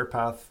career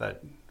path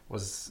that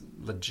was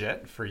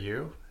legit for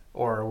you?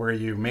 Or were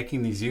you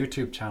making these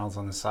YouTube channels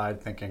on the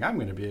side thinking, I'm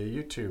going to be a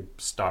YouTube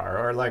star?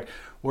 Or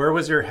where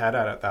was your head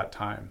at that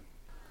time?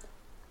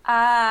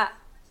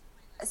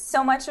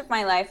 So much of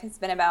my life has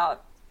been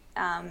about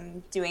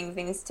doing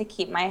things to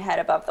keep my head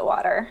above the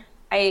water.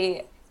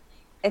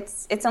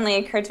 It's only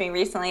occurred to me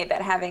recently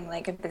that having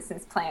like a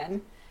business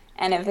plan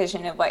and a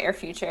vision of what your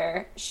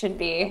future should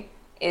be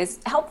is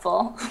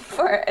helpful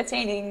for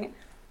attaining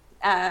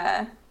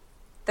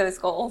those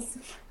goals.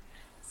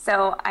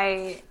 So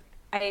I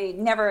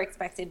never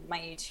expected my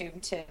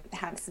YouTube to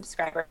have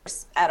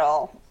subscribers at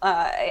all.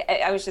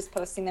 I was just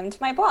posting them to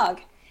my blog.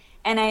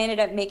 And I ended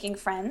up making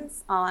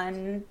friends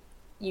on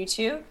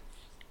YouTube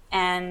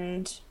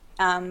and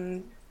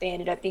they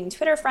ended up being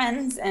Twitter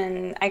friends,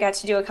 and I got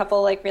to do a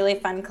couple like really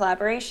fun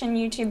collaboration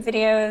YouTube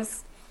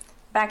videos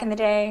back in the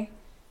day.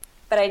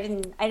 But I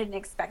didn't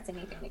expect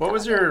anything to come What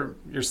was of it.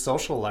 your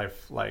social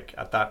life like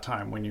at that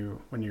time when you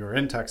were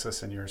in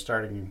Texas and you were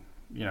starting,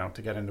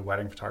 to get into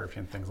wedding photography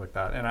and things like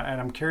that? And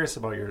I'm curious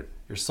about your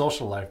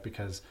social life,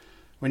 because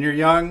when you're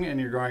young and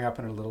you're growing up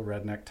in a little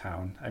redneck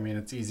town, I mean,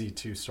 it's easy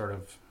to sort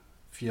of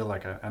feel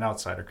like an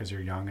outsider because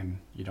you're young and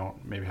you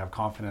don't maybe have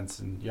confidence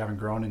and you haven't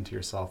grown into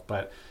yourself.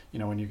 But,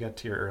 when you get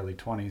to your early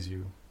 20s,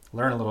 you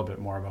learn a little bit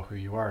more about who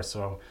you are.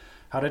 So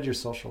how did your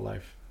social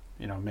life,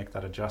 make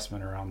that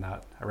adjustment around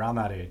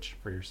that age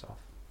for yourself?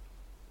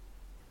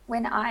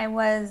 When I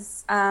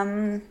was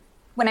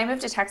when I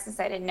moved to Texas,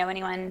 I didn't know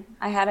anyone.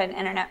 I had an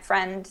internet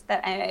friend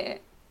that I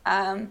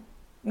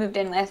moved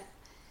in with,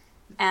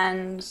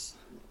 and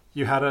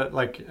You had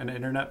an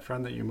internet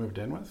friend that you moved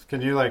in with?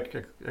 Can you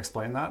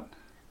explain that?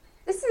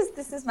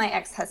 this is my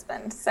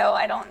ex-husband, so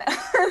I don't know.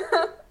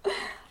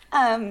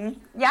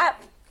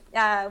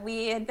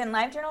 We had been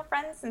LiveJournal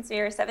friends since we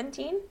were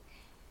 17.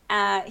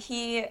 I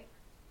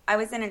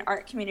was in an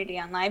art community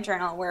on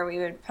LiveJournal where we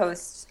would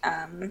post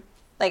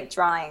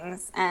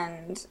drawings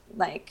and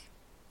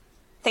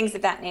things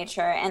of that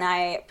nature. And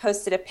I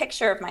posted a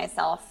picture of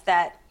myself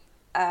that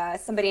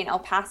somebody in El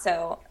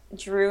Paso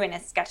drew in a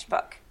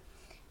sketchbook.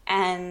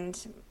 And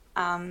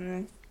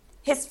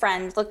his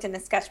friend looked in the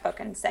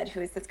sketchbook and said,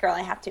 "Who is this girl?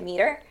 I have to meet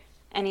her."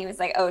 And he was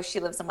like, "Oh, she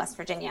lives in West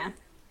Virginia."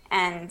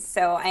 And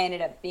so I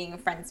ended up being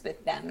friends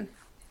with them.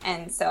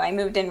 And so I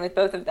moved in with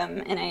both of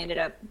them, and I ended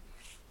up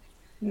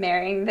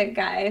marrying the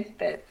guy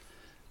that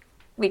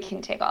we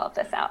can take all of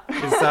this out.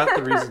 Is that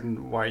the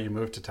reason why you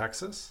moved to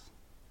Texas?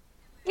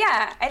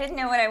 Yeah, I didn't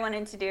know what I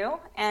wanted to do.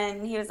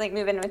 And he was like,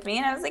 "Move in with me."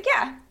 And I was like,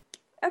 "Yeah,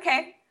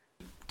 okay."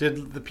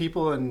 Did the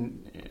people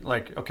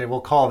okay,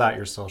 we'll call that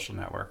your social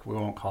network. We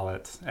won't call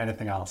it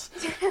anything else.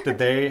 Did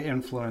they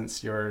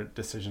influence your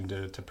decision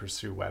to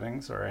pursue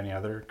weddings or any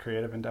other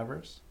creative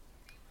endeavors?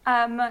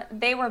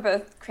 They were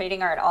both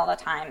creating art all the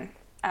time.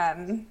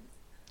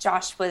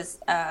 Josh was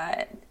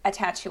a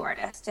tattoo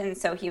artist, and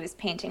so he was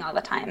painting all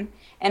the time.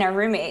 And our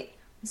roommate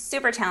was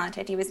super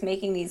talented. He was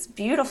making these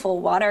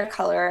beautiful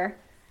watercolor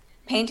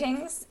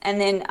paintings,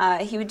 and then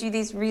he would do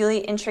these really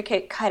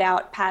intricate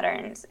cutout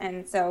patterns.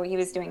 And so he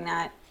was doing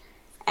that.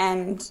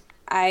 And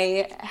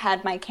I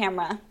had my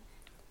camera,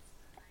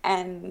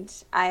 and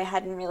I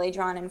hadn't really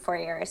drawn in 4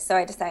 years, so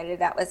I decided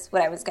that was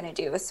what I was going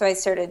to do. So I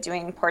started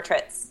doing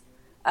portraits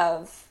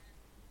of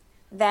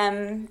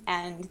them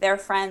and their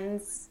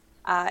friends.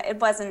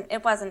 It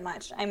wasn't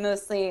much. I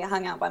mostly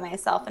hung out by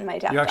myself and my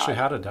deaf dog. You actually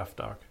had a deaf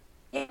dog?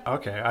 Yeah.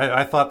 Okay,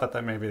 I thought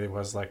that maybe it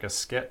was like a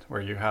skit where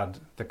you had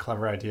the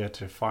clever idea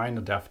to find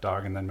a deaf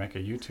dog and then make a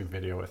YouTube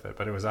video with it,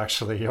 but it was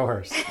actually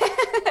yours.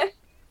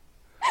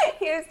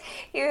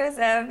 He was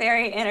a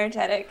very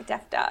energetic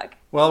deaf dog.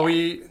 Well,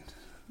 yeah.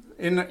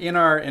 In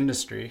our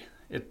industry,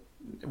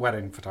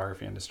 wedding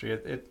photography industry,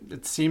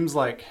 it seems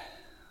like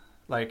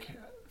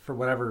for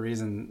whatever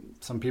reason,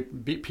 some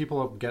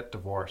people get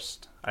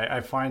divorced.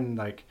 I find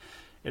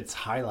it's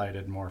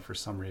highlighted more for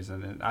some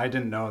reason, and I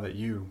didn't know that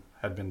you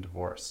had been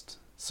divorced.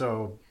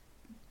 So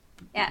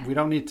yeah. We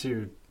don't need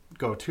to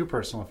go too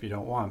personal if you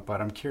don't want,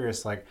 but I'm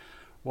curious,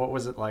 what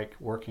was it like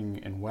working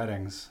in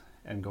weddings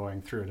and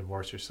going through a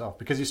divorce yourself?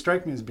 Because you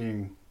strike me as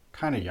being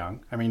kind of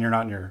young. I mean, you're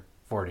not in your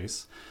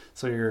 40s,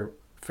 so you're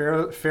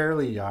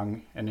fairly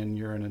young, and then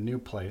you're in a new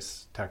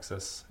place,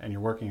 Texas, and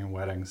you're working in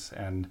weddings,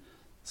 and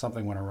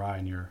something went awry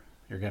and you're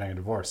getting a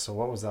divorce. So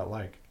what was that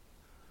like?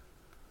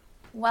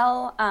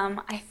 Well,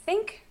 I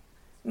think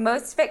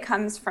most of it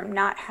comes from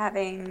not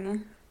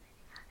planning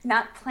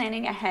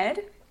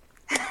ahead,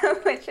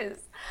 which is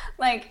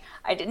I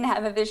didn't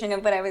have a vision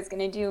of what I was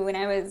going to do when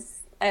I was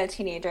a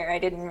teenager. I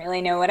didn't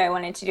really know what I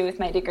wanted to do with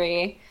my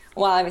degree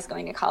while I was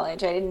going to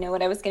college. I didn't know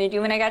what I was going to do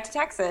when I got to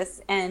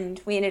Texas,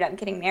 and we ended up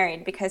getting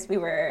married because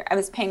I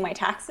was paying my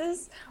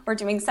taxes or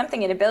doing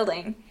something in a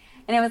building,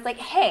 and I was like,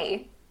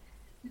 "Hey,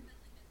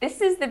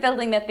 this is the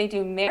building that they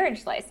do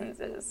marriage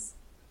licenses."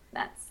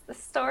 That's the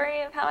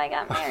story of how I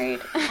got married.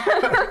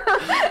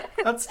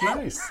 That's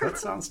nice. That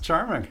sounds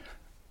charming.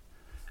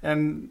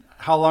 And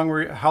how long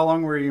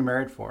were you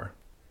married for?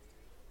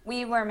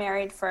 We were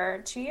married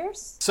for 2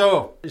 years.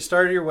 So you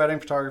started your wedding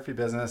photography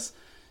business.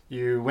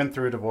 You went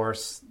through a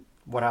divorce.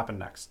 What happened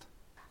next?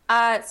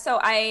 So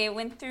I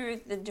went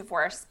through the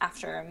divorce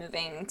after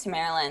moving to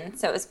Maryland.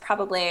 So it was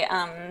probably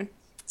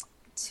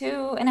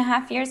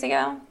 2.5 years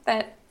ago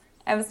that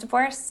I was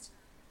divorced.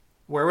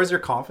 Where was your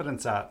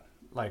confidence at,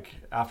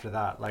 after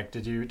that?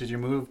 Did you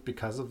move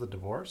because of the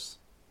divorce?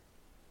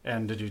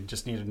 And did you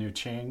just need a new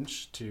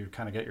change to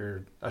kind of get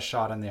a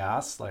shot in the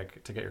ass,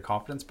 to get your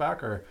confidence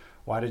back? Or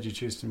why did you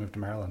choose to move to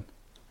Maryland?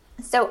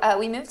 So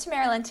we moved to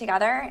Maryland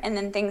together, and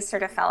then things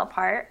sort of fell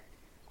apart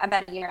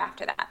about a year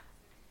after that.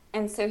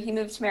 And so he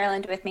moved to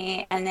Maryland with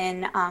me, and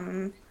then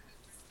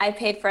I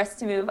paid for us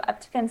to move up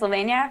to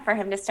Pennsylvania for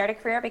him to start a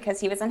career because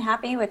he was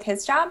unhappy with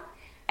his job.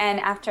 And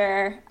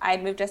after I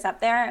moved us up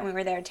there and we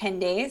were there 10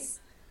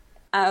 days,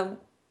 then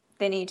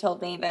he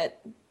told me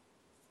that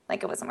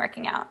like it wasn't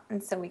working out.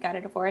 And so we got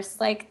a divorce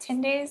like 10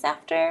 days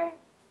after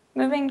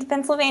moving to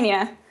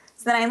Pennsylvania.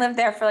 So then I lived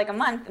there for like a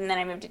month, and then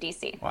I moved to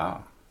DC.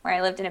 Wow. Where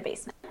I lived in a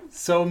basement.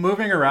 So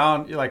moving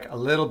around like a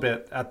little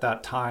bit at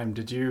that time,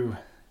 did you,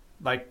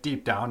 like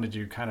deep down, did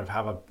you kind of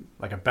have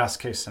a best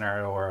case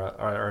scenario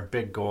or a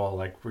big goal?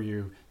 Like were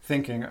you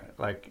thinking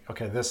like,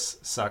 okay, this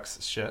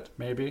sucks shit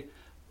maybe,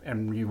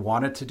 and you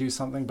wanted to do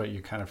something but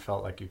you kind of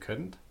felt like you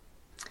couldn't?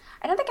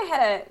 I don't think I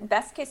had a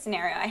best case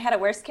scenario. I had a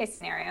worst case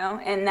scenario,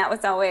 and that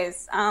was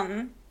always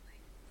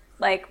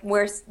like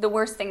the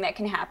worst thing that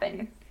can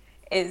happen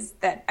is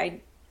that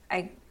I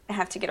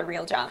have to get a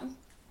real job.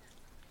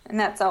 And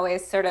that's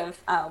always sort of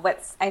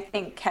what's, I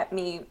think, kept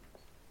me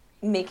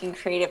making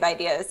creative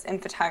ideas in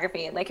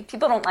photography. Like, if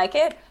people don't like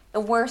it, the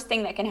worst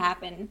thing that can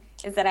happen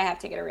is that I have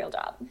to get a real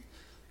job.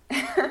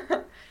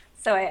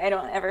 So I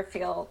don't ever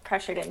feel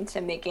pressured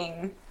into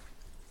making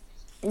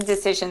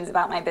decisions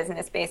about my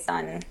business based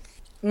on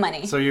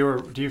money. So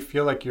do you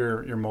feel like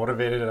you're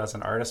motivated as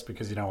an artist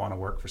because you don't want to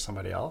work for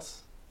somebody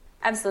else?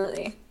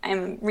 Absolutely.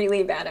 I'm a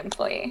really bad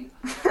employee.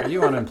 Are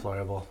you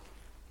unemployable?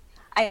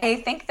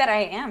 I think that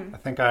I am. I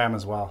think I am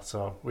as well.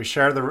 So we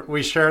share the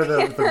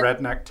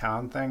redneck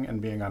town thing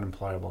and being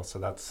unemployable. So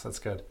that's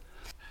good.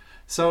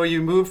 So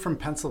you moved from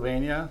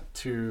Pennsylvania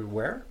to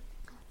where?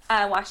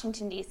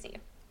 Washington, D.C.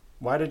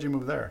 Why did you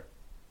move there?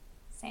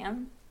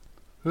 Sam?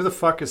 Who the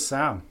fuck is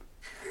Sam?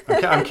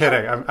 I'm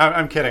kidding.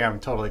 I'm kidding. I'm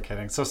totally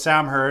kidding. So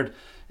Sam Hurd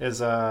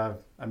is an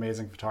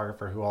amazing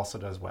photographer who also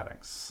does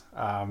weddings.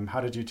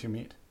 How did you two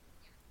meet?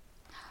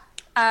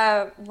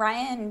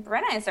 Ryan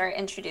Brenizer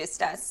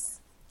introduced us.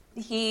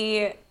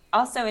 He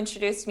also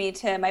introduced me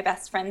to my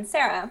best friend,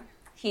 Sarah.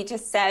 He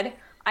just said,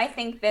 I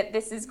think that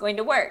this is going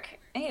to work.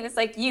 And he was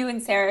like, you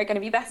and Sarah are going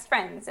to be best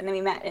friends. And then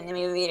we met, and then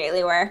we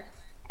immediately were.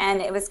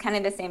 And it was kind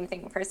of the same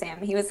thing for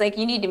Sam. He was like,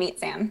 you need to meet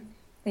Sam.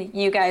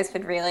 You guys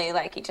would really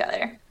like each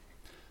other.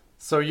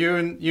 So you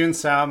and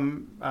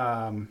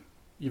Sam,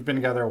 you've been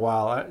together a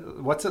while.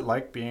 What's it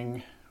like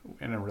being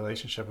in a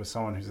relationship with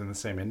someone who's in the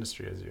same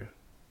industry as you?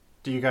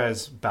 Do you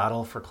guys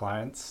battle for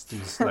clients? Do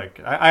you like?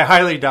 I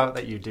highly doubt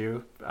that you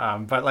do.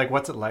 But like,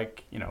 what's it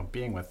like,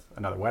 being with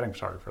another wedding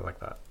photographer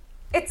like that?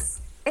 It's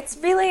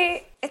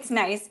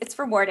nice. It's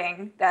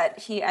rewarding that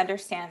he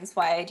understands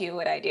why I do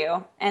what I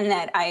do, and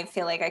that I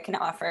feel like I can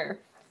offer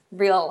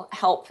real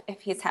help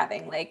if he's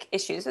having like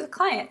issues with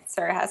clients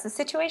or has a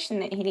situation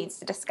that he needs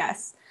to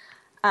discuss.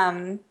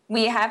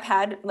 We have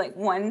had like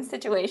one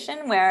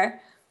situation where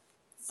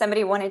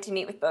somebody wanted to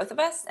meet with both of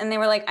us, and they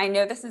were like, I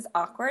know this is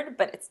awkward,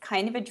 but it's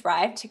kind of a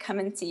drive to come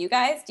and see you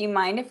guys. Do you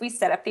mind if we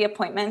set up the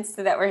appointments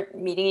so that we're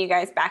meeting you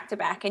guys back to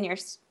back in your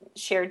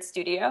shared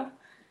studio?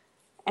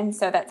 And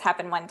so that's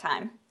happened one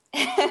time.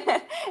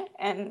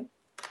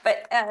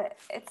 But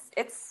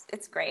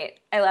it's great.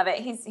 I love it.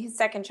 He's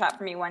second shot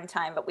for me one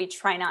time, but we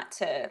try not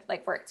to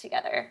like work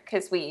together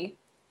because we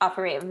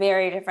operate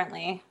very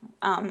differently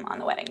on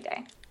the wedding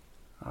day.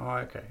 Oh,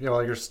 okay. Yeah,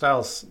 well, your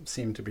styles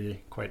seem to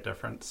be quite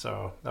different,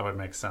 so that would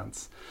make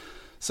sense.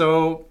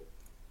 So,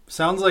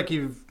 sounds like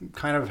you've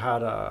kind of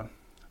had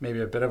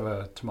maybe a bit of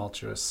a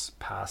tumultuous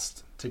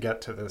past to get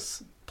to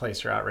this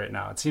place you're at right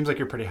now. It seems like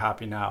you're pretty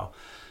happy now.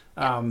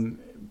 And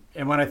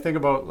when I think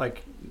about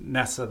like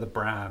Nessa, the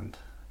brand,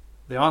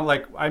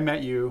 I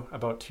met you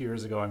about 2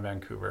 years ago in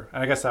Vancouver,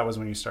 and I guess that was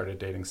when you started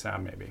dating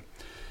Sam, maybe.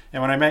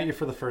 And when I met you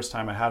for the first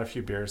time, I had a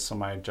few beers, so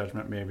my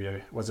judgment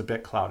maybe was a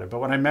bit clouded. But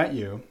when I met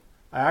you,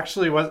 I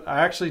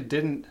actually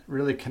didn't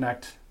really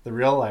connect the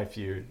real life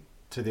you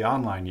to the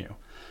online you.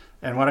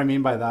 And what I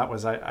mean by that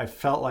was I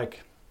felt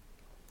like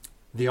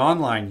the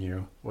online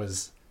you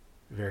was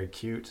very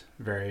cute,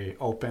 very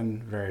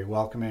open, very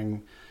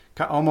welcoming,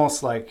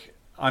 almost like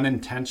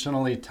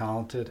unintentionally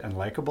talented and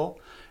likable.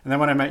 And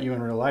then when I met you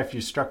in real life, you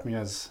struck me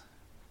as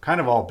kind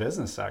of all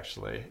business,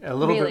 actually, a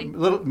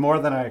little more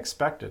than I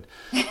expected.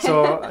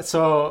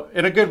 So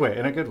in a good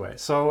way.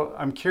 So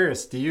I'm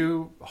curious, do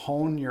you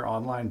hone your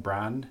online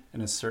brand in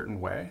a certain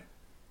way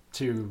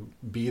to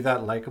be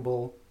that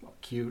likable,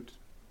 cute,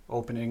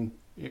 opening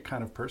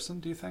kind of person,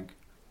 do you think?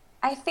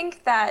 I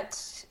think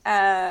that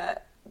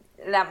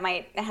that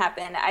might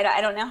happen.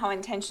 I don't know how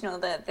intentional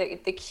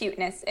the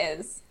cuteness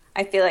is.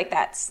 I feel like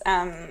that's,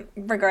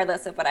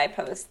 regardless of what I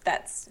post,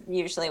 that's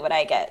usually what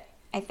I get.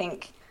 I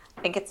think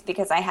it's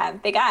because I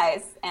have big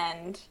eyes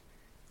and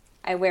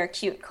I wear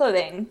cute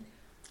clothing,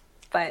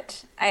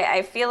 but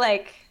I feel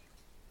like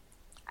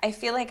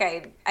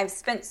I've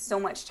spent so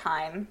much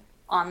time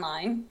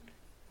online.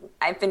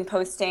 I've been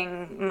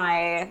posting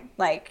my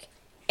like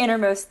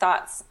innermost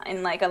thoughts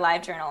in like a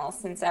live journal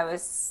since I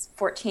was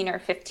 14 or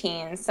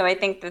 15. So I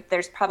think that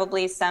there's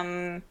probably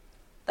some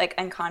like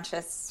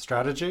unconscious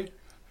strategy.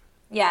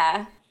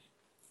 Yeah.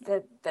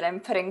 That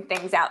I'm putting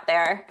things out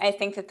there. I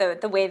think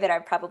that the way that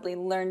I've probably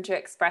learned to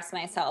express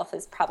myself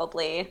is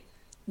probably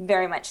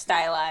very much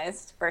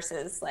stylized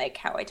versus like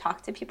how I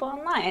talk to people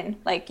online.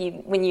 Like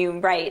when you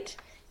write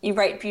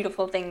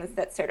beautiful things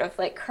that sort of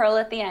like curl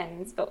at the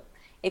ends, but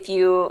if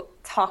you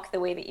talk the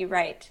way that you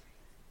write,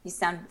 you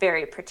sound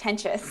very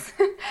pretentious.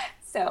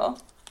 So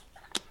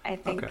I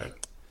think, okay.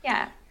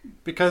 Yeah.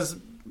 Because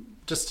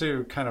just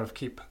to kind of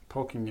keep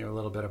poking you a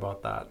little bit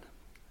about that,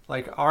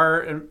 like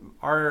our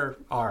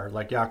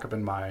like Jakob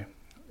and my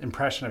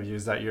impression of you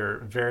is that you're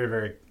very,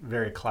 very,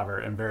 very clever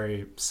and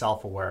very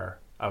self-aware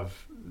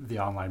of the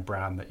online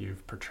brand that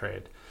you've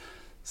portrayed.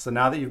 So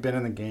now that you've been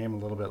in the game a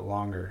little bit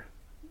longer,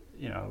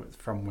 you know,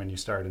 from when you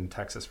started in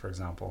Texas, for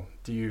example,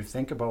 do you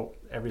think about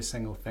every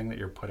single thing that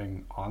you're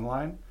putting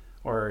online,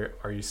 or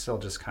are you still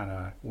just kind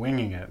of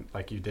winging it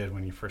like you did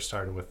when you first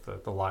started with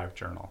the live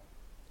journal?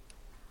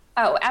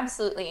 Oh,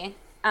 absolutely.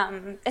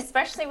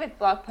 Especially with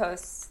blog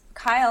posts.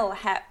 Kyle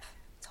Hepp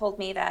told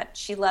me that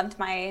she loved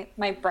my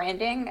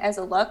branding as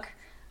a look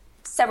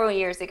several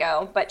years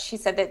ago, but she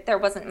said that there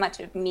wasn't much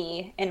of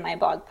me in my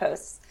blog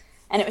posts.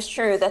 And it was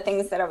true. The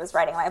things that I was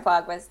writing in my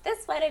blog was,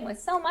 this wedding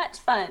was so much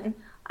fun.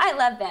 I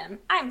love them.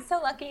 I'm so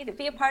lucky to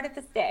be a part of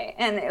this day.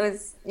 And it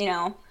was, you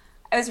know,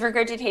 I was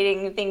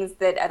regurgitating things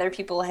that other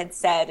people had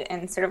said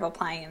and sort of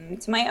applying them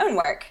to my own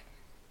work.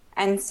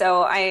 And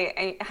so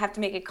I have to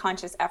make a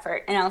conscious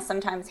effort, and I'll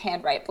sometimes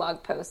handwrite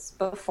blog posts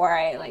before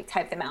I like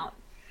type them out,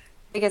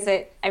 because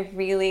I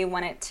really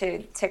want it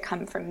to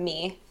come from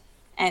me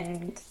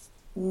and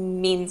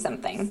mean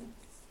something.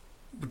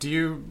 Do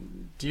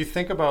you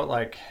think about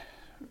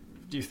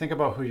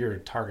who your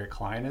target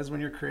client is when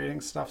you're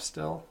creating stuff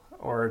still?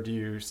 Or do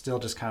you still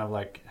just kind of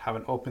like have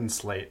an open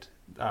slate,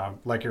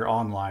 like you're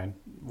online,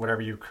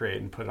 whatever you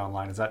create and put it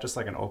online? Is that just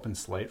like an open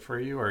slate for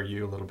you, or are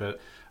you a little bit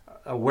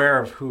aware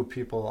of who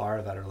people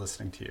are that are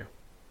listening to you?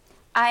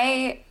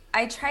 I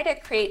try to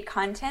create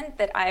content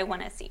that I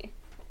want to see.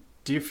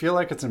 Do you feel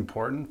like it's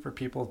important for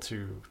people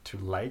to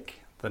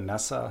like the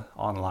Nessa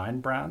online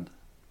brand?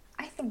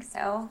 I think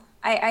so.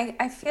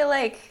 I feel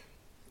like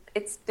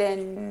it's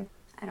been,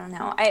 I don't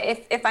know.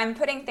 If I'm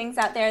putting things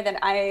out there that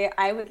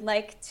I would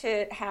like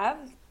to have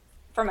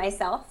for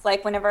myself,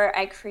 like whenever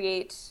I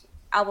create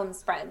album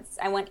spreads,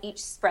 I want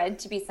each spread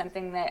to be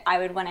something that I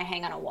would want to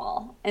hang on a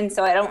wall. And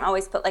so I don't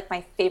always put like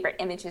my favorite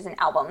images in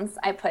albums.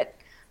 I put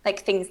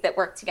like things that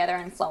work together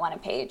and flow on a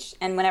page.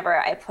 And whenever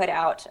I put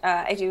out,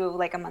 I do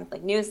like a monthly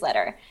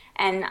newsletter,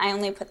 and I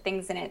only put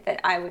things in it that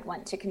I would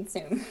want to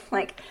consume,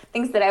 like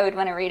things that I would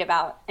want to read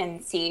about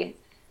and see.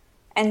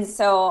 And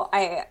so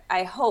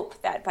I hope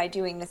that by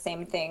doing the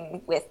same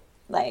thing with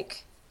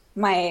like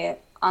my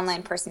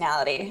online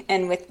personality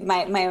and with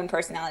my own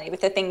personality,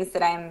 with the things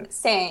that I'm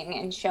saying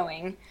and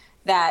showing,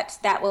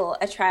 that will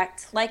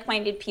attract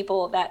like-minded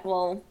people that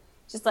will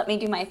just let me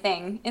do my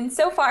thing. And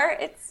so far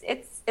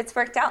it's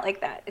worked out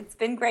like that. It's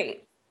been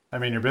great. I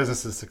mean, your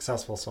business is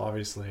successful, so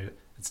obviously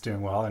it's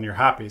doing well, and you're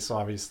happy, so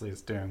obviously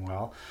it's doing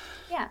well.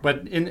 Yeah.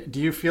 But do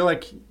you feel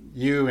like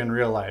you in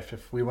real life,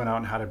 if we went out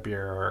and had a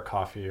beer or a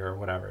coffee or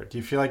whatever, do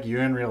you feel like you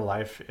in real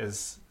life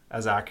is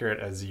as accurate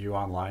as you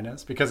online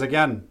is? Because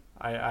again,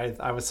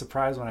 I was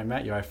surprised when I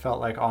met you. I felt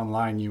like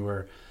online you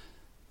were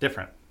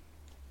different.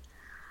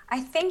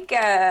 I think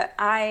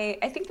I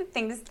think the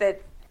things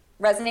that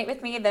resonate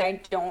with me that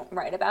I don't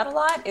write about a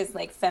lot is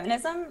like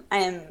feminism.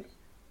 I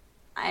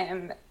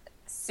am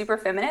super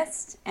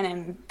feminist, and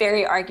I'm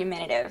very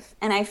argumentative,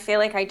 and I feel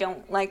like I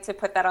don't like to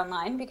put that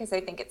online because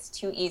I think it's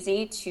too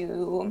easy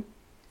to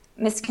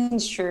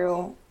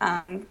misconstrue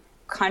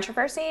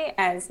controversy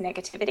as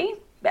negativity.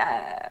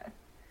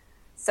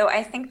 So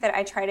I think that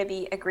I try to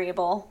be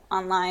agreeable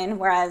online,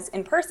 whereas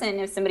in person,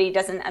 if somebody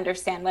doesn't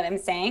understand what I'm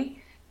saying,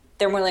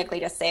 they're more likely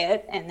to say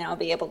it, and then I'll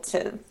be able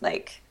to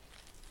like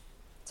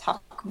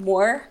talk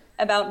more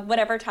about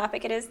whatever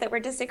topic it is that we're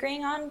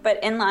disagreeing on. But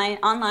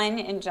online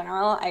in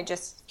general, I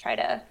just try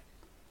to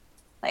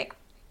like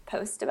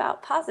post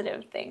about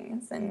positive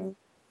things. And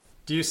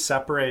do you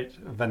separate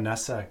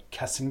Vanessa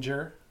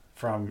Kessinger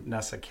from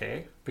Nessa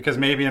K? Because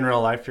maybe in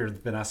real life you're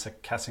Vanessa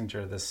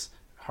Kessinger, this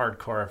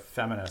hardcore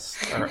feminist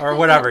or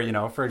whatever, you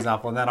know, for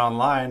example, and then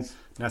online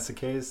Nessa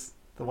K is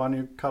the one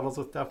who cuddles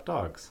with deaf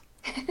dogs.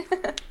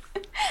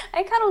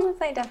 I cuddled with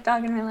my deaf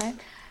dog in real life.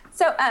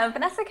 So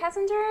Vanessa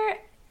Kessinger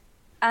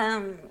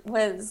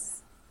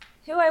was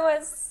who I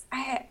was.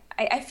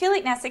 I feel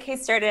like Nessa K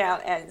started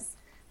out as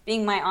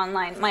being my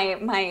online,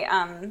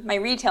 my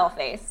retail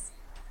face.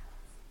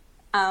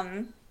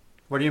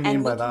 What do you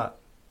mean by that?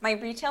 My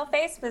retail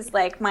face was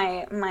like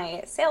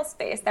my sales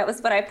face. That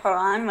was what I put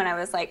on when I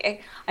was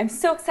like, I'm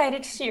so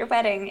excited to see your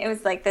wedding. It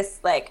was like this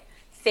like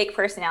fake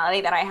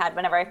personality that I had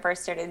whenever I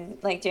first started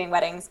like doing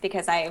weddings,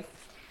 because I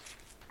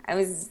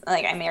was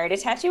like, I married a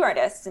tattoo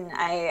artist, and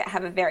I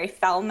have a very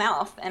foul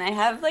mouth, and I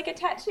have like a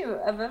tattoo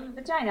of a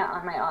vagina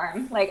on my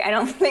arm. Like, I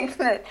don't think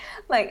that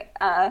like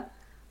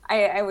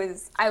I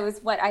was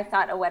what I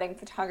thought a wedding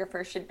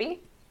photographer should be.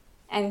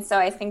 And so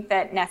I think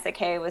that Nessa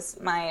K was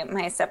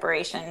my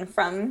separation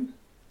from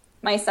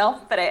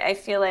myself, but I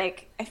feel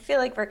like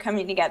we're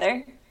coming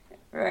together.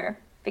 We're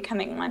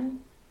becoming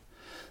one.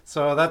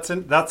 So that's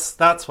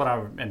what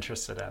I'm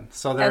interested in.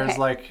 So there's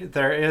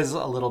there is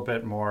a little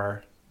bit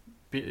more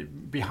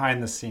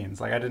behind the scenes.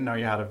 Like, I didn't know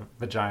you had a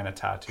vagina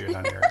tattooed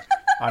on your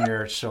on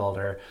your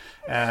shoulder,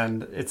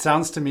 and it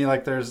sounds to me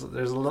like there's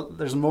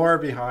more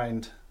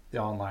behind the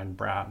online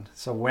brand.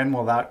 So when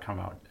will that come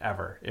out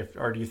ever?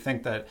 Or do you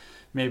think that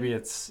maybe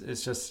it's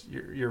just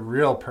your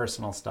real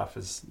personal stuff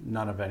is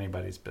none of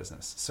anybody's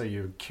business? So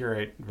you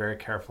curate very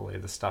carefully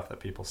the stuff that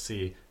people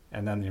see,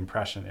 and then the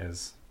impression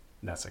is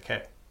Nessa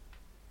K.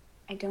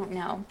 I don't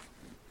know.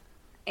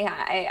 Yeah,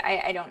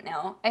 I don't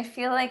know. I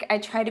feel like I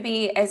try to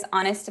be as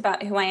honest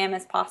about who I am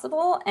as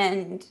possible,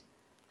 and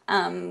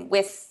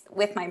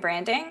with my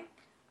branding,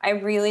 I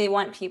really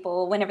want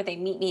people, whenever they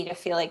meet me, to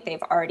feel like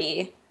they've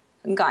already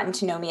gotten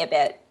to know me a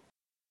bit.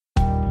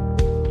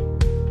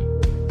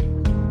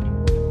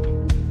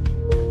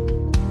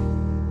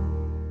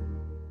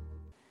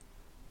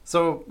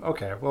 So,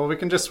 okay, well, we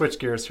can just switch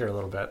gears here a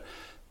little bit.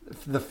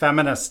 The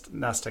feminist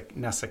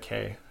Nessa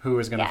K, who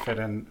is going to fit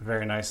in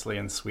very nicely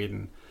in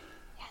Sweden.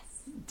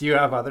 Yes. Do you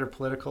have other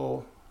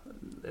political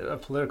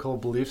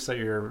beliefs that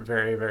you're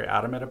very, very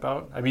adamant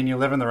about? I mean, you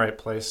live in the right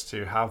place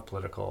to have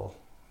political,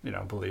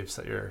 beliefs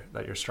that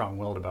you're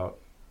strong-willed about.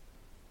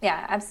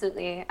 Yeah,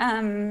 absolutely.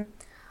 I'm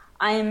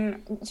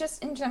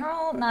just in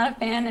general not a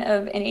fan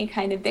of any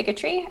kind of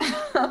bigotry.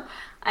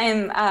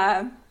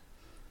 I'm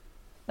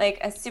like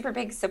a super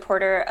big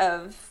supporter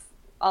of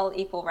all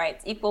equal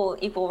rights,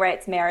 equal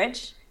rights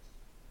marriage.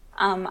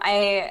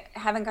 I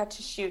haven't got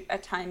to shoot a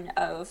ton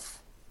of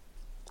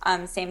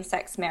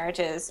same-sex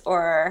marriages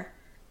or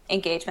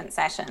engagement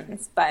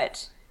sessions,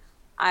 but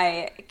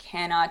I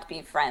cannot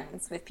be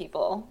friends with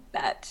people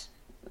that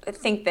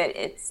think that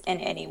it's in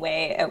any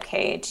way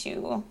okay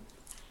to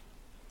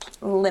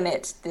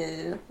limit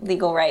the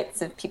legal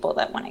rights of people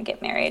that want to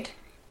get married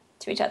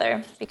to each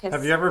other. Because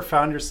have you ever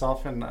found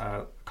yourself in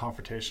a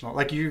confrontational,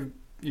 like you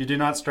do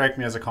not strike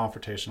me as a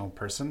confrontational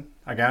person.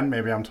 Again,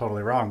 maybe I'm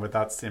totally wrong, but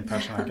that's the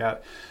impression I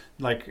get.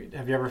 Like,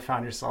 have you ever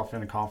found yourself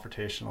in a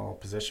confrontational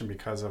position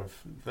because of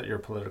your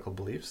political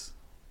beliefs?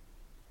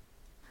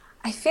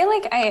 I feel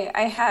like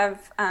I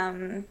have.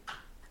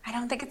 I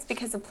don't think it's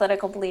because of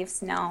political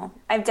beliefs. No,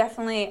 I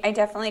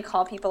definitely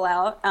call people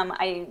out.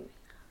 I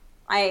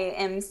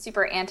am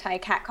super anti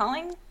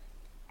catcalling,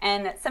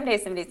 and someday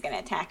somebody's going to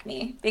attack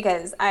me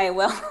because I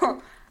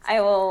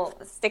will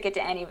stick it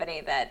to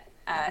anybody that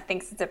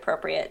thinks it's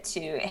appropriate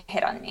to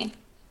hit on me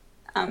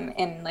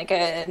in like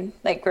a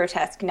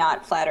grotesque,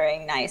 not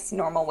flattering, nice,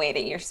 normal way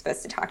that you're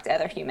supposed to talk to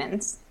other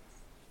humans.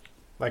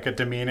 Like a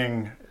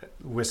demeaning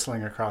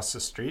whistling across the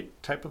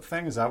street type of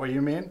thing? Is that what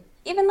you mean?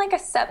 Even like a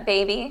sup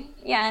baby.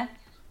 Yeah.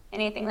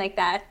 Anything like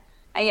that.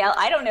 I yell,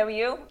 I don't know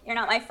you. You're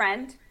not my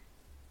friend.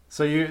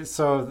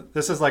 So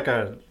this is like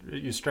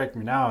you strike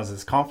me now as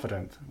this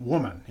confident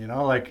woman,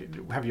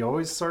 like, have you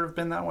always sort of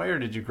been that way, or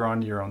did you grow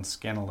into your own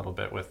skin a little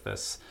bit with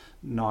this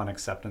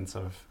non-acceptance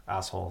of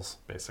assholes,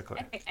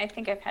 basically? I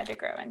think I've had to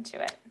grow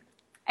into it.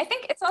 I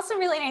think it's also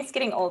really nice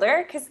getting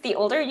older, because the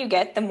older you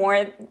get, the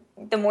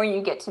more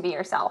you get to be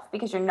yourself,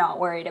 because you're not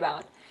worried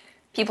about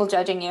people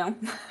judging you.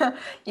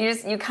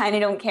 You kind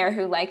of don't care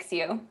who likes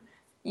you.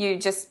 You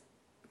just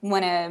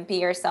want to be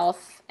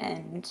yourself,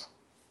 and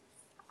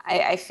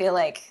I feel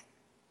like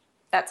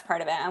that's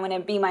part of it. I want to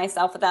be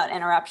myself without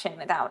interruption,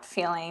 without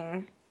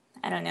feeling,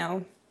 I don't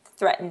know,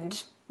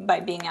 threatened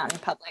by being out in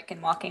public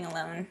and walking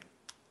alone.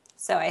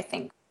 So I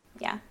think,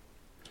 yeah.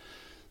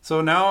 So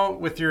now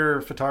with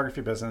your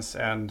photography business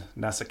and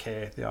Nessa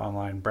K, the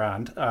online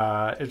brand,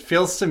 it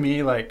feels to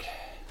me like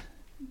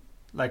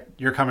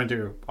you're coming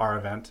to our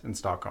event in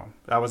Stockholm.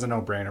 That was a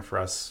no-brainer for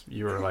us.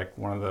 You were like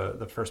one of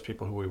the first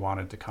people who we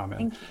wanted to come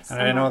in. Thank you so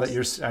and I know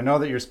much. I know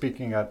that you're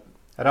speaking at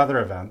other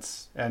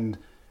events, and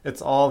it's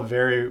all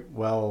very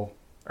well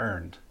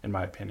earned, in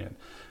my opinion.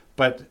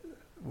 But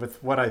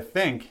with what I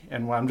think,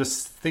 and I'm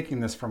just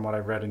thinking this from what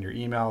I've read in your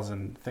emails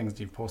and things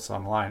you've posted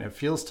online, it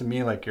feels to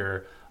me like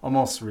you're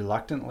almost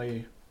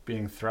reluctantly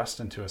being thrust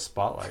into a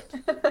spotlight.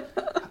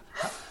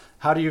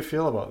 How do you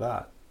feel about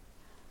that?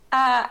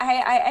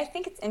 I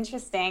think it's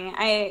interesting.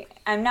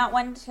 I'm not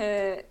one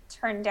to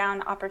turn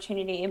down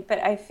opportunity,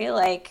 but I feel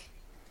like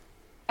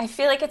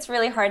it's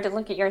really hard to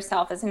look at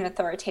yourself as an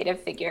authoritative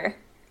figure.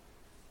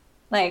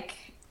 Like,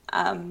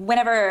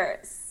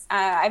 whenever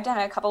I've done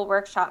a couple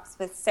workshops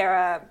with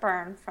Sarah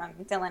Byrne from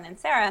Dylan and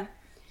Sarah,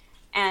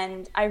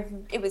 and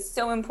it was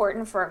so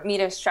important for me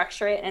to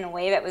structure it in a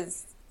way that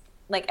was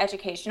like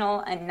educational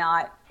and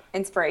not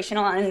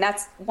inspirational. And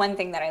that's one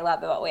thing that I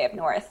love about Way Up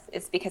North,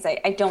 is because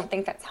I don't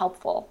think that's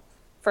helpful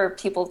for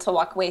people to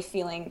walk away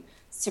feeling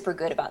super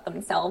good about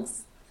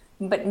themselves,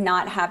 but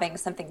not having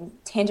something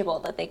tangible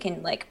that they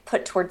can like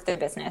put towards their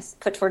business,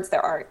 put towards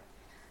their art.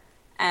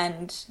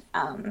 And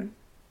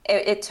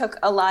it took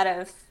a lot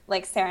of,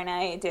 like, Sarah and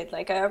I did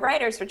like a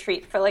writer's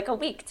retreat for like a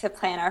week to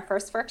plan our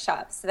first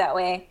workshop. So that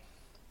way,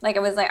 like, I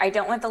was like, I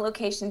don't want the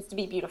locations to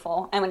be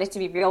beautiful. I want it to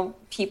be real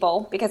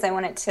people, because I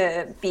want it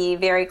to be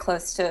very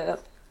close to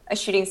a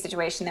shooting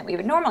situation that we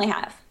would normally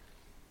have.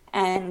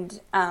 And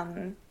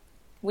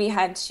we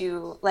had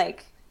to,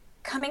 like,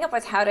 coming up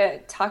with how to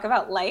talk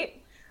about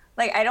light.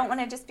 Like, I don't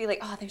want to just be like,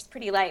 oh, there's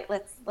pretty light.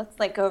 Let's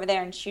like go over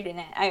there and shoot in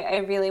it. I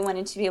really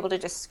wanted to be able to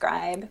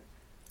describe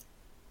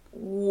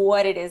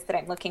what it is that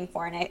I'm looking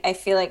for. And I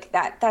feel like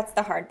that's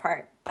the hard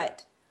part.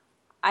 But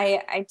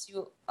I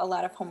do a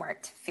lot of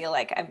homework to feel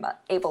like I'm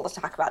able to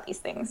talk about these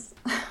things.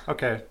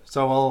 Okay,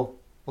 so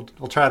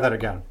we'll try that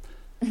again.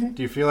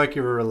 Do you feel like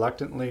you were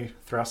reluctantly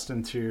thrust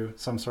into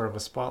some sort of a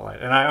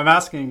spotlight? And I'm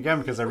asking again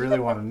because I really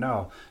want to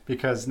know,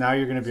 because now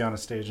you're going to be on a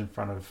stage in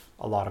front of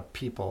a lot of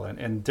people and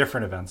in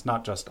different events,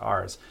 not just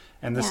ours.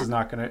 And this is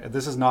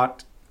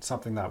not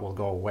something that will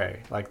go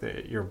away. Like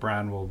your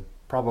brand will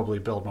probably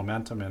build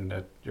momentum,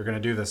 and you're going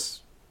to do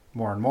this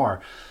more and more.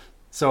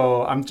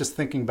 So I'm just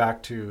thinking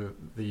back to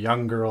the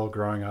young girl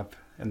growing up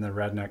in the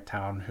redneck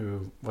town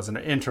who was an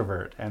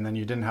introvert, and then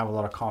you didn't have a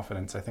lot of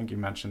confidence. I think you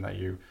mentioned that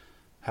you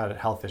had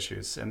health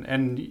issues,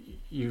 and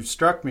you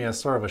struck me as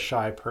sort of a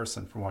shy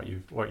person from what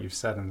you've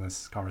said in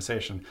this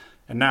conversation.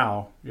 And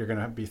now you're going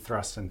to be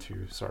thrust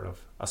into sort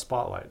of a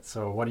spotlight.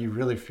 So what do you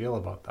really feel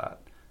about that?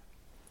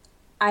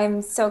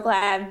 I'm so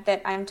glad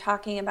that I'm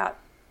talking about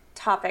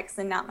topics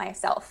and not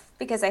myself,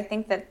 because I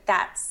think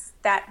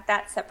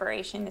that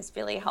separation is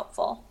really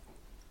helpful.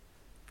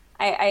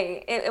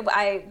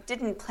 I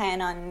didn't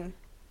plan on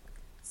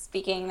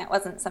speaking. That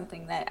wasn't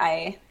something that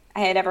I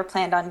had ever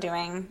planned on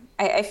doing.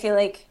 I feel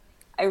like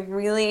I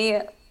really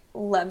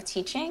love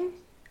teaching.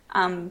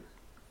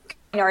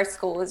 Art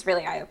school was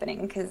really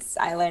eye-opening because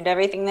I learned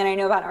everything that I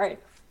know about art,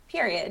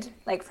 period,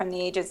 like from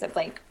the ages of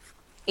like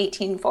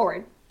 18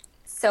 forward.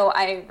 So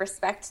I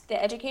respect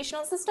the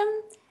educational system,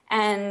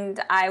 and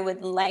I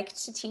would like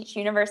to teach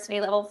university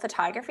level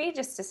photography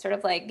just to sort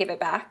of like give it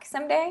back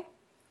someday.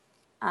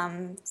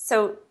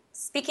 So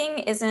speaking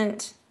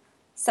isn't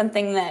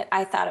something that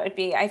I thought it would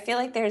be. I feel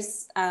like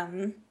there's,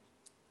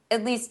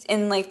 at least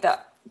in like the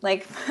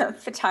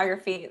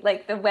photography,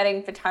 like the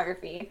wedding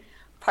photography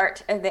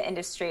part of the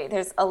industry,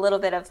 there's a little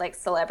bit of like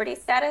celebrity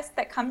status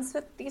that comes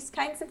with these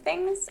kinds of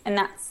things, and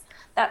that's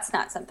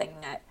not something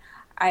that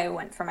I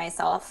want for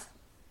myself.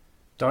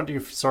 Don't you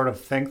sort of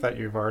think that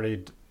you've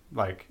already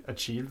like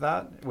achieved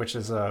that, which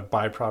is a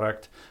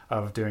byproduct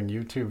of doing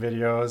YouTube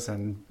videos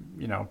and,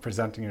 you know,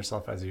 presenting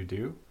yourself as you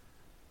do?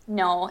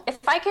 No, if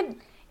I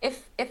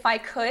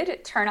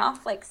could turn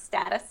off like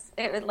status,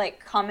 it would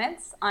like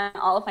comments on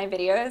all of my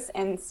videos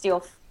and still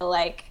feel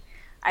like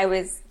I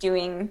was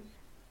doing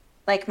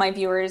like my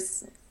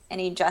viewers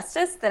any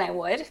justice, then I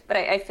would. But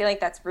I feel like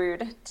that's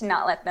rude to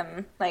not let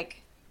them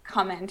like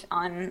comment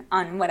on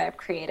what I've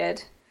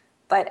created.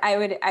 But I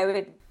would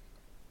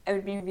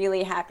be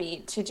really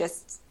happy to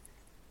just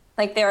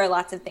like, there are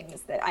lots of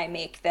things that I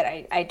make that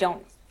I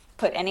don't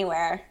put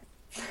anywhere.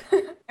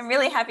 I'm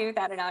really happy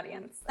without an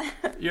audience.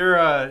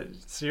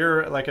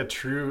 You're like a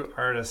true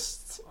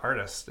artist,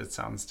 it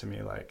sounds to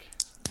me like.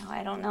 No,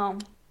 I don't know.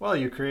 Well,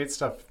 you create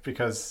stuff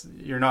because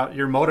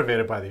you're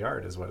motivated by the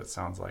art is what it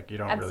sounds like. You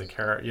don't really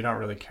care. You don't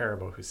really care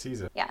about who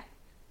sees it. Yeah.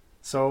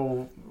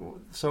 So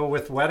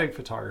with wedding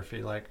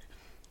photography, like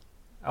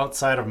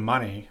outside of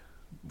money,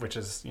 which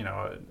is, you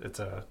know, it's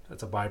a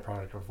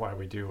byproduct of why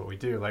we do what we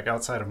do. Like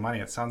outside of money,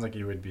 it sounds like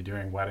you would be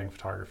doing wedding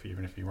photography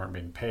even if you weren't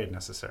being paid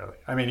necessarily.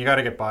 I mean, you got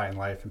to get by in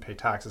life and pay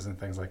taxes and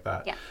things like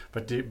that. Yeah.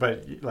 But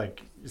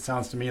like it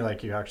sounds to me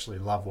like you actually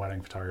love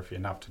wedding photography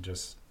enough to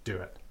just do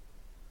it.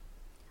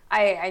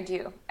 I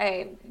do.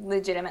 I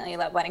legitimately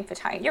love wedding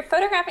photography. You're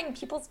photographing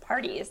people's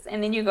parties,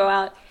 and then you go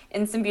out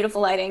in some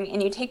beautiful lighting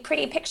and you take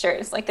pretty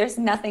pictures. Like there's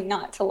nothing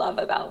not to love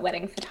about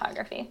wedding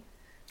photography.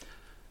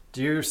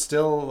 Do you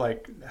still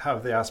like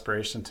have the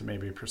aspiration to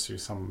maybe pursue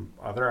some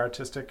other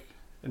artistic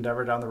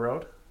endeavor down the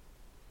road?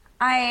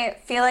 I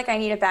feel like I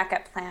need a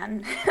backup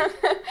plan.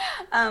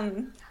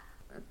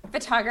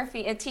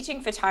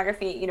 Teaching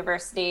photography at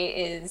university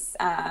is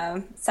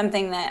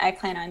something that I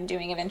plan on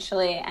doing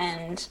eventually,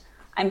 and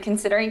I'm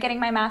considering getting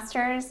my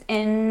master's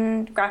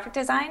in graphic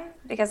design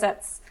because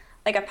that's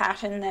like a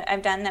passion that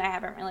I've done that I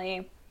haven't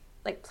really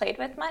like played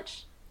with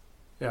much.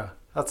 Yeah,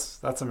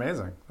 that's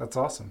amazing. That's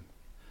awesome.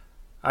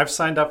 I've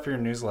signed up for your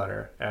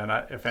newsletter, and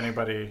if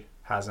anybody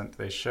hasn't,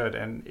 they should.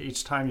 And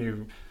each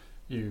time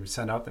you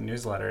send out the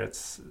newsletter,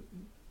 it's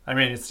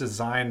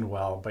designed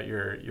well, but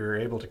you're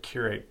able to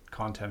curate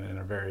content in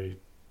a very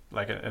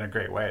in a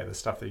great way. The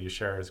stuff that you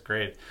share is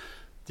great.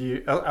 Do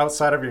you,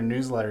 outside of your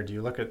newsletter, do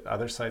you look at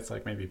other sites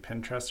like maybe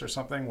Pinterest or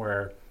something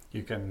where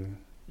you can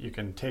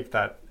take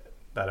that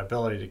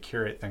ability to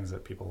curate things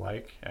that people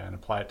like and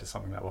apply it to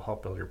something that will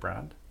help build your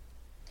brand?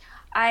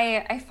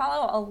 I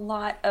follow a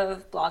lot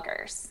of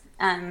bloggers,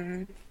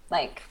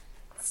 like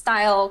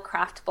style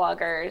craft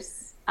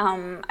bloggers.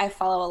 I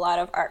follow a lot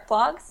of art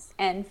blogs,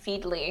 and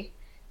Feedly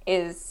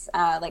is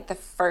like the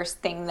first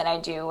thing that I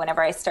do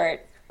whenever I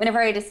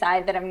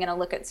decide that I'm going to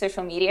look at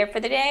social media for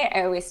the day.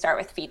 I always start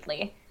with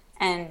Feedly.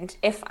 And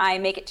if I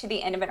make it to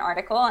the end of an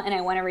article and I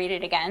want to read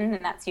it again,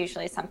 then that's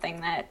usually something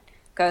that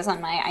goes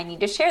on my I need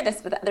to share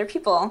this with other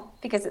people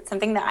because it's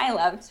something that I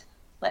loved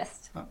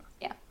list. Oh.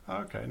 Yeah.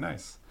 Okay,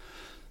 nice.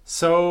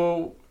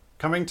 So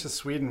coming to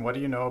Sweden, what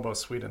do you know about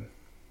Sweden?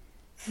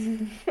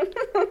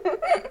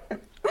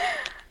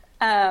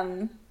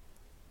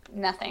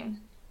 Nothing.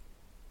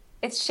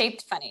 It's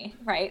shaped funny,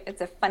 right?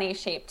 It's a funny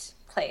shaped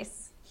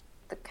place,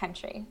 the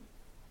country.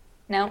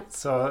 No.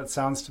 So it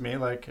sounds to me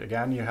like,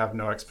 again, you have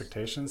no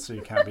expectations, so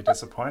you can't be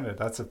disappointed.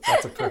 That's a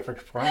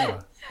perfect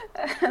formula.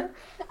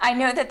 I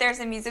know that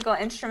there's a musical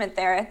instrument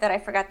there that I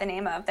forgot the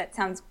name of that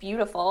sounds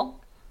beautiful.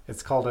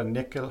 It's called a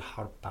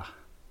nyckelharpa.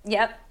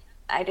 Yep.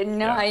 I didn't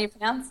know Yeah. how you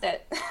pronounced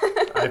it.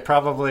 I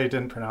probably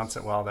didn't pronounce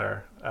it well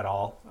there at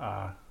all.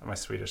 My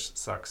Swedish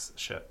sucks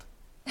shit.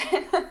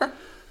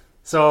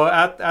 So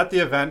at the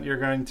event, you're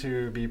going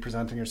to be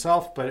presenting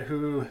yourself, but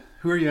who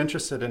are you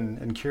interested in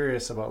and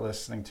curious about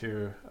listening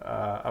to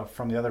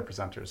from the other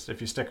presenters, if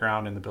you stick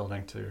around in the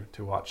building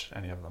to watch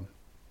any of them?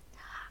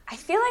 I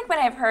feel like when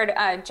I've heard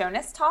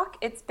Jonas talk,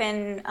 it's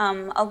been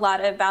a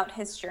lot about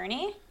his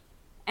journey.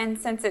 And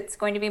since it's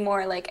going to be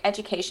more like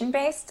education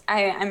based,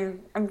 I'm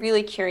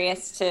really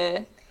curious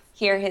to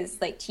hear his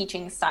like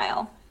teaching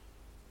style,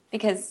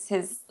 because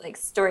his like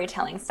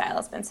storytelling style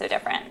has been so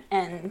different.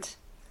 And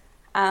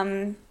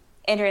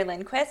Andrea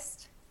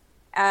Lindquist,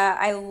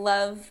 I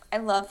love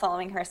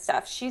following her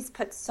stuff. She's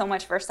put so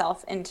much of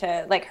herself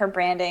into like her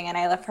branding, and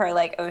I love her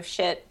like oh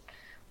shit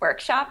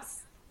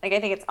workshops. Like I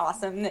think it's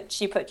awesome that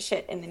she put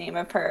shit in the name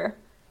of her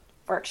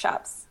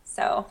workshops.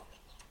 So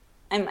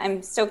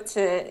I'm stoked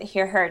to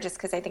hear her, just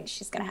because I think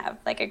she's going to have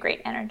like a great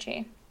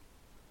energy.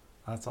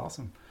 That's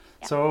awesome.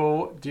 Yeah.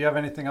 So do you have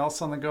anything else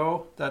on the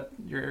go that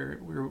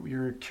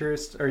you're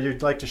curious or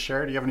you'd like to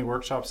share? Do you have any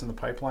workshops in the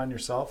pipeline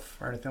yourself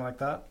or anything like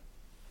that?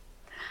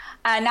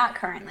 Not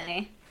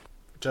currently.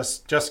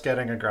 Just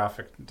getting a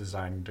graphic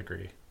design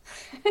degree.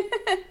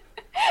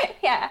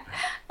 Yeah,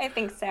 I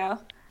think so.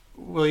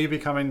 Will you be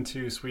coming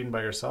to Sweden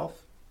by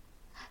yourself?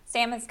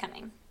 Sam is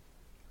coming.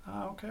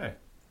 Oh, okay.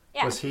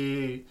 Yeah.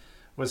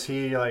 Was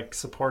he like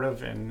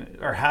supportive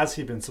or has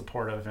he been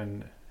supportive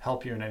and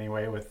help you in any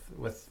way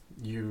with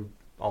you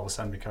all of a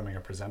sudden becoming a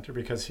presenter,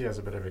 because he has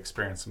a bit of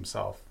experience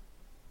himself?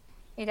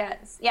 He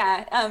does.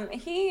 Yeah.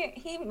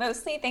 He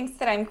mostly thinks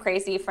that I'm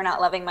crazy for not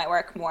loving my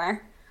work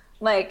more.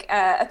 Like,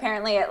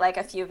 apparently at like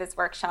a few of his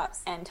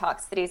workshops and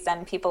talks that he's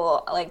done,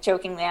 people like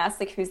jokingly ask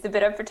like, who's the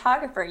better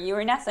photographer, you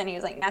or Nessa? And he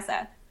was like,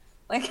 Nessa.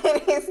 Like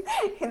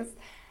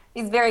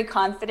he's very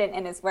confident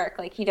in his work.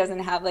 Like he doesn't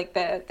have like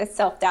the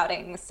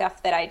self-doubting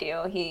stuff that I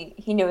do.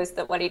 He knows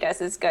that what he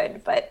does is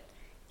good, but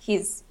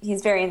he's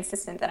very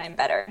insistent that I'm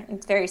better.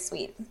 It's very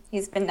sweet.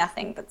 He's been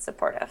nothing but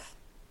supportive.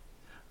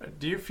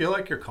 Do you feel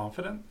like you're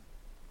confident?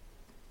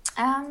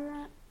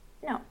 No.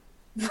 No,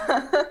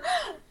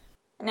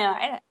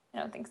 I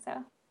don't think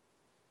so.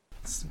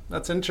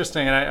 That's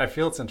interesting, and I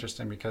feel it's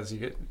interesting because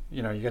you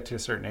get to a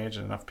certain age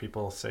and enough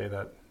people say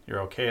that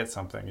you're okay at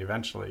something,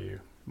 eventually you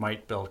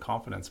might build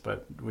confidence.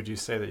 But would you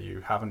say that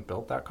you haven't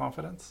built that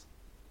confidence?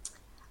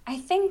 I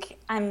think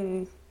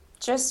I'm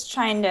just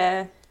trying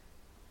to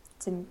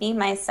be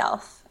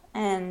myself,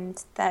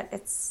 and that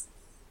it's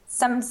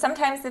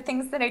sometimes the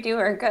things that I do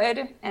are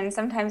good and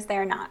sometimes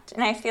they're not.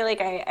 And I feel like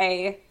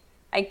I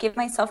give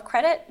myself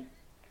credit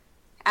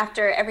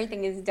after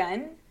everything is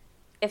done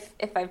if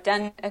I've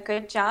done a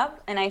good job.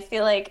 And I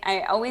feel like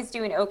I always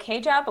do an okay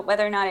job, but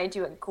whether or not I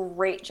do a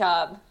great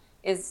job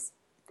is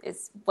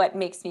what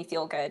makes me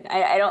feel good.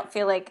 I don't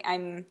feel like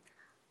I'm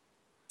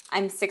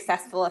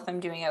successful if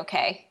I'm doing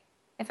okay,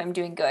 if I'm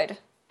doing good.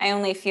 I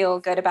only feel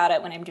good about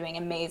it when I'm doing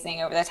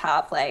amazing, over the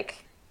top.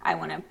 Like I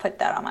want to put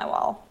that on my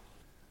wall.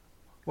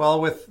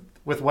 Well, with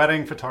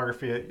wedding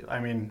photography, I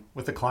mean,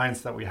 with the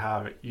clients that we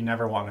have, you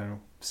never want to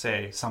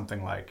say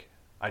something like,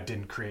 I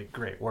didn't create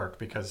great work,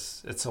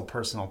 because it's so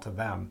personal to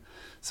them.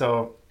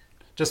 So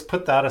just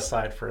put that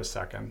aside for a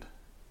second,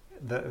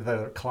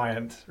 the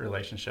client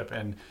relationship.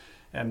 And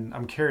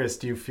I'm curious,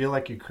 do you feel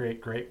like you create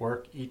great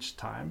work each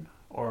time?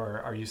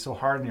 Or are you so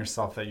hard on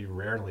yourself that you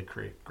rarely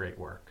create great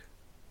work?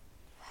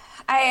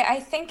 I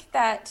think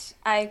that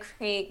I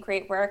create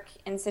great work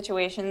in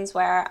situations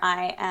where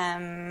I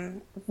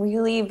am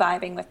really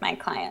vibing with my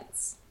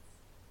clients,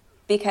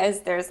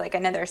 because there's like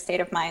another state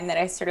of mind that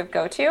I sort of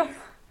go to.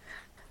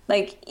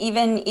 Like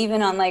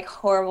even on like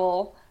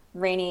horrible,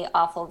 rainy,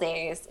 awful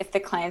days, if the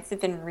clients have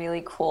been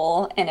really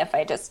cool and if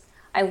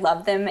I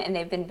love them and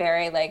they've been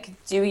very like,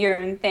 do your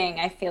own thing,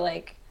 I feel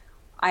like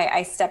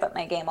I step up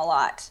my game a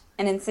lot.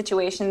 And in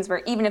situations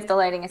where even if the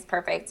lighting is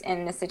perfect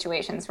and the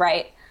situation's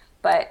right,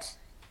 but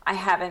I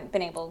haven't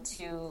been able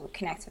to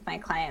connect with my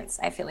clients,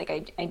 I feel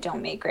like I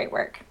don't make great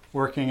work.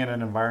 Working in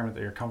an environment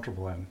that you're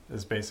comfortable in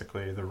is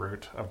basically the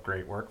root of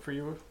great work for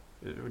you.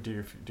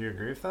 Do you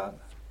agree with that?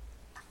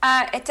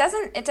 It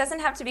doesn't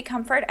have to be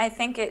comfort. I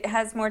think it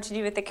has more to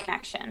do with the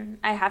connection.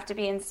 I have to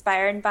be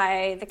inspired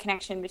by the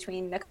connection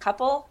between the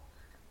couple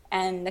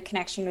and the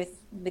connection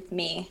with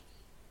me.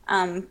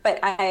 But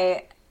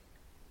I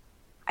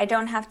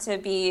don't have to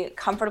be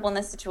comfortable in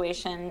this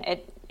situation.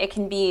 It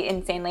can be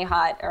insanely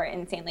hot or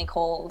insanely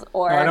cold.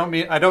 Or no,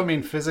 I don't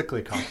mean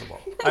physically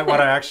comfortable.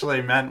 What I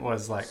actually meant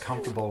was like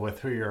comfortable with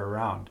who you're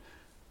around.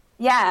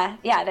 Yeah,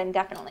 then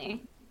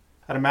definitely.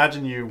 I'd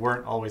imagine you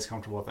weren't always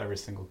comfortable with every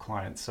single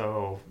client.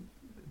 So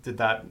did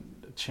that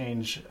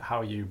change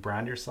how you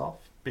brand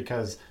yourself?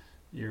 Because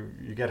you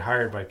get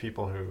hired by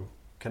people who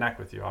connect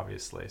with you,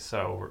 obviously.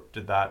 So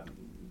did that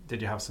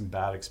did you have some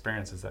bad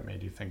experiences that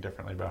made you think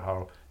differently about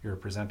how you were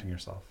presenting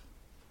yourself?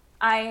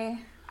 I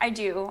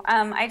do.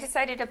 I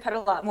decided to put a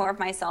lot more of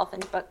myself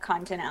into book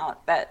content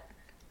out that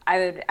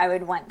I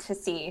would want to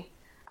see.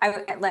 I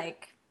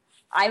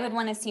would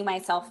want to see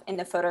myself in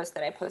the photos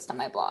that I post on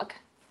my blog.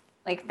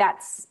 Like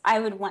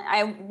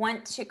I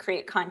want to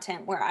create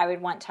content where I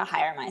would want to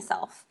hire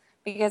myself,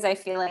 because I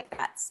feel like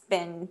that's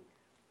been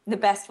the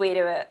best way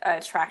to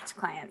attract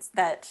clients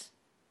that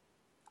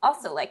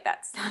also like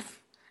that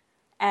stuff.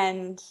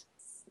 And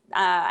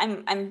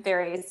I'm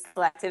very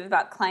selective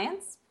about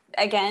clients.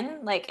 Again,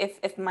 like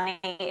if money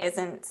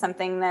isn't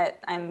something that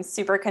I'm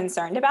super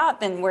concerned about,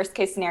 then worst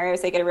case scenario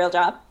is they get a real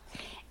job.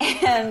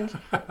 And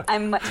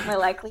I'm much more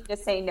likely to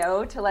say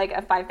no to like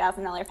a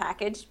 $5,000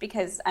 package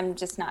because I'm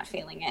just not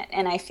feeling it.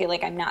 And I feel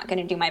like I'm not going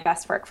to do my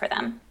best work for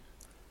them.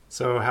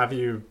 So have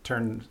you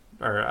turned,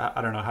 or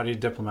I don't know, how do you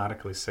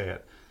diplomatically say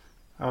it?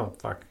 Oh,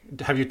 fuck.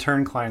 Have you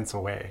turned clients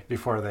away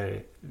before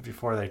they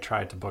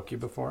tried to book you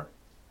before?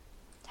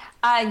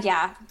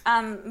 Yeah.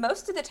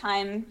 Most of the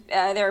time,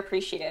 they're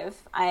appreciative.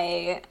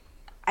 I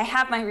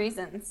have my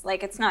reasons.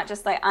 Like, it's not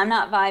just like, I'm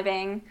not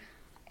vibing.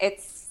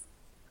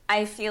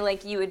 I feel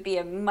like you would be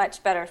a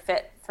much better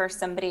fit for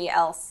somebody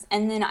else.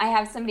 And then I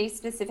have somebody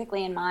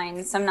specifically in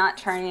mind, so I'm not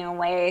turning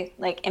away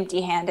like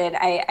empty-handed.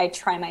 I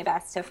try my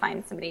best to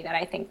find somebody that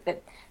I think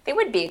that they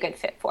would be a good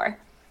fit for.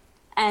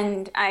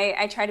 And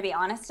I try to be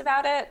honest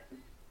about it.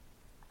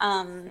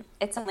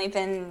 It's only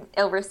been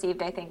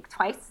ill-received, I think,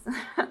 twice,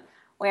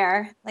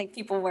 where like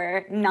people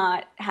were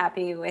not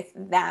happy with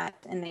that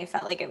and they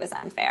felt like it was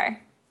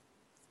unfair.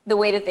 The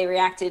way that they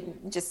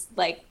reacted just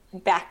like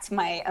backed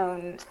my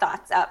own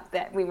thoughts up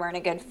that we weren't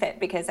a good fit,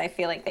 because I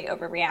feel like they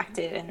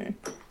overreacted and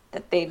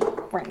that they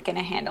weren't going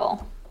to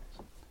handle.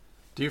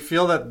 Do you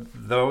feel that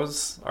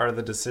those are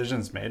the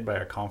decisions made by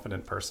a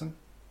confident person?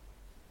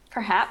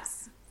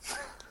 Perhaps.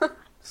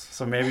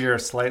 So maybe you're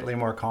slightly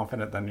more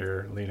confident than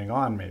you're leading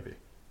on, maybe.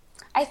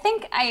 I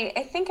think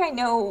I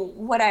know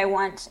what I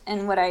want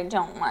and what I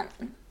don't want,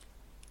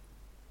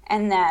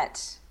 and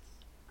that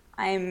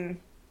I'm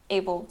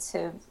able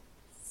to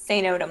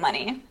say no to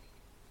money.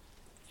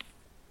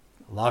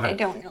 Love it. I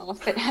don't know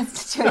if it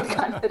has to do with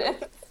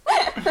confidence.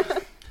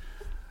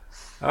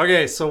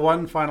 Okay, so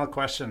one final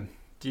question.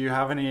 Do you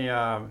have any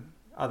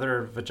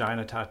other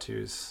vagina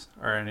tattoos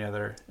or any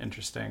other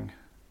interesting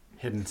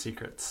hidden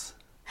secrets?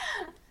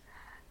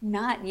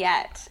 Not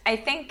yet. I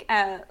think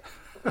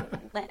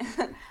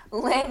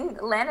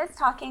Lynn is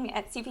talking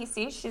at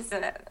CPC. She's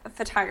a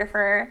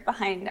photographer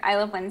behind I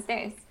Love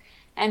Wednesdays.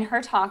 And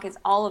her talk is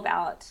all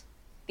about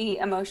the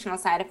emotional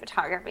side of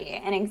photography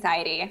and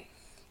anxiety.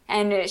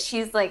 And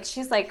she's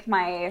like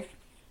my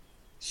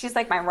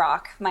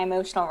rock, my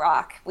emotional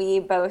rock. We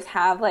both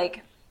have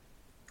like,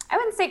 I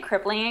wouldn't say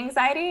crippling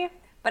anxiety,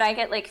 but I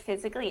get like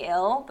physically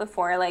ill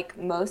before like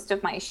most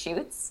of my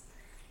shoots.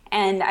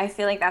 And I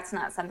feel like that's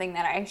not something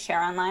that I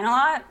share online a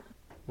lot.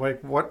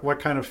 Like what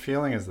kind of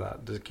feeling is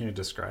that? Can you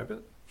describe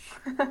it?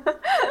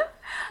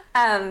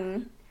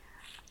 I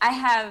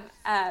have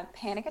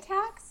panic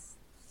attacks.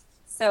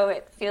 So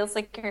it feels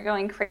like you're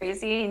going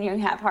crazy and you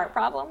have heart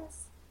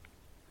problems.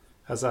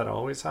 Has that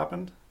always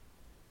happened?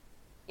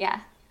 Yeah.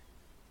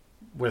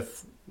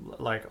 With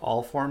like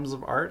all forms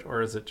of art,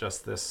 or is it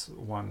just this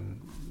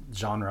one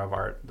genre of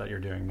art that you're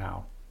doing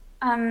now?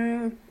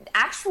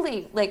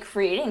 Actually, like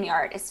creating the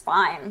art is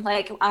fine.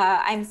 Like,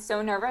 I'm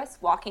so nervous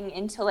walking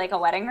into like a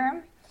wedding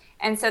room.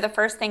 And so the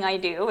first thing I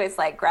do is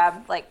like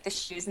grab like the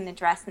shoes and the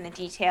dress and the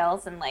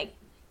details and like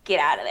get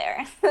out of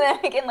there. So that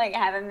I can like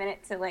have a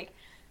minute to like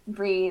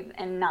breathe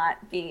and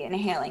not be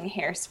inhaling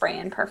hairspray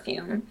and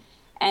perfume,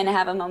 and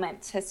have a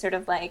moment to sort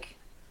of like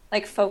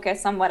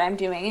focus on what I'm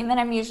doing. And then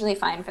I'm usually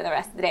fine for the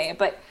rest of the day.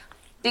 But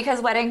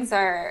because weddings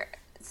are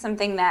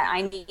something that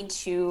I need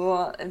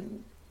to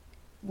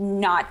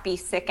not be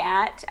sick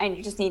at,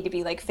 I just need to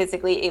be like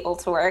physically able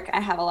to work. I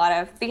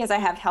have because I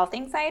have health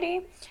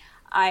anxiety,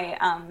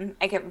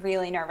 I get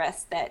really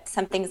nervous that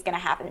something's going to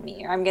happen to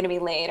me, or I'm going to be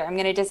late, or I'm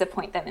going to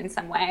disappoint them in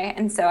some way.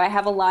 And so I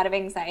have a lot of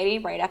anxiety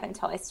right up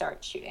until I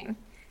start shooting,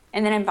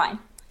 and then I'm fine.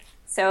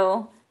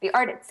 So the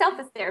art itself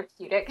is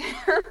therapeutic.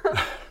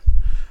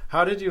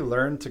 How did you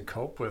learn to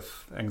cope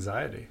with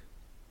anxiety?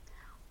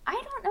 I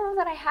don't know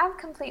that I have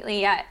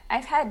completely yet.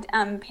 I've had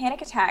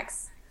panic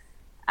attacks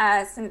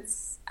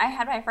since I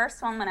had my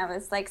first one when I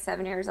was like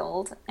 7 years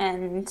old,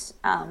 and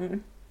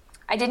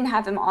I didn't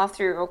have them all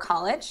through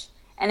college.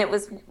 And it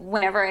was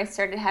whenever I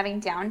started having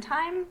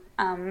downtime,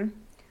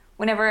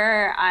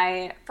 whenever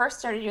I first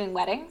started doing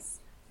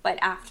weddings, but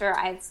after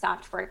I had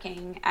stopped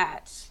working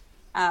at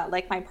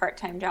like my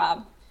part-time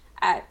job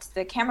at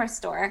the camera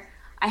store,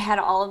 I had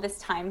all of this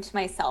time to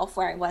myself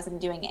where I wasn't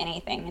doing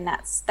anything, and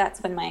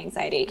that's when my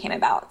anxiety came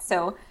about.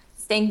 So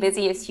staying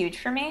busy is huge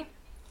for me.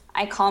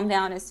 I calm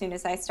down as soon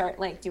as I start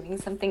like doing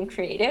something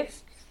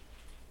creative,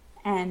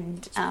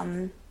 and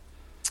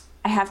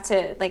I have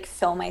to like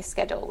fill my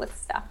schedule with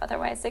stuff,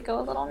 otherwise I go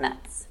a little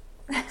nuts.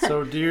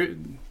 So are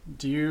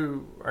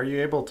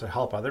you able to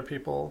help other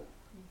people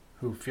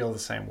who feel the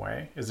same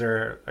way? Is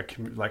there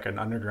like an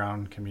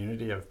underground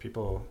community of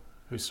people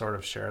who sort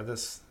of share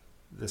this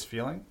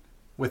feeling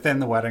within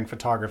the wedding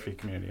photography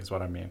community is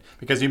what I mean?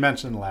 Because you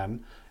mentioned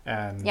Len,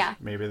 and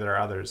maybe there are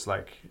others.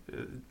 Like,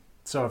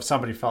 so if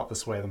somebody felt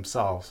this way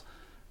themselves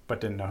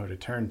but didn't know who to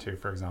turn to,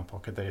 for example,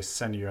 could they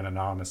send you an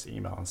anonymous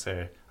email and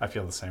say, I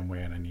feel the same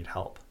way and I need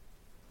help?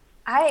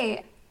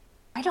 I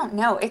don't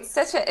know. It's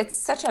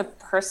such a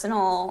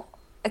personal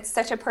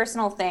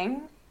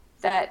thing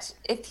that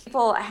if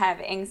people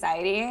have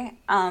anxiety,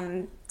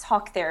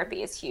 talk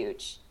therapy is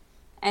huge.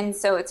 And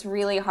so it's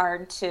really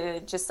hard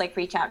to just like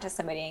reach out to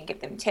somebody and give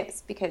them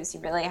tips, because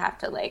you really have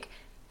to like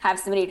have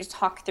somebody to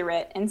talk through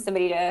it and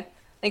somebody to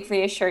like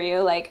reassure you,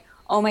 like,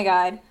 oh my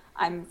God,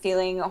 I'm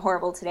feeling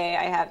horrible today.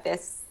 I have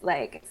this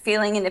like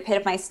feeling in the pit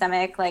of my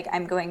stomach, like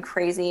I'm going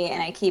crazy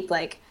and I keep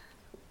like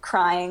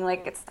crying,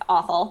 like it's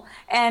awful.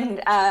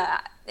 And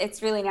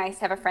it's really nice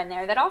to have a friend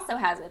there that also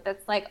has it,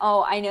 that's like,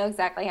 oh, I know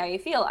exactly how you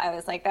feel. I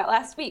was like that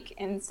last week.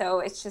 And so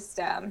it's just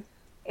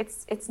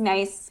it's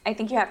nice. I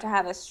think you have to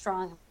have a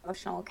strong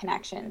emotional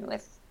connection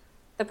with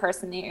the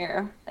person that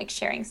you're like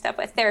sharing stuff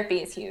with.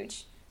 Therapy is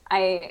huge.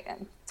 I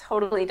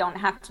totally don't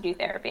have to do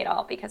therapy at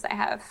all, because I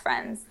have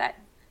friends that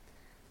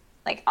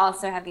like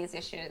also have these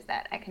issues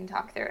that I can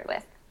talk through it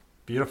with.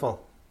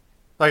 Beautiful.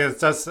 Like it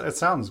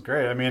sounds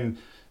great. I mean,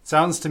 it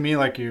sounds to me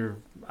like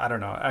I don't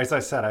know. As I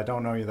said, I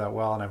don't know you that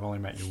well and I've only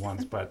met you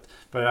once, but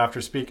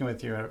after speaking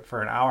with you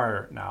for an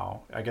hour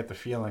now, I get the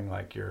feeling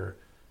like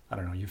I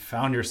don't know, you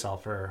found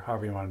yourself, or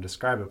however you want to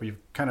describe it, but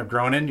you've kind of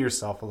grown into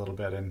yourself a little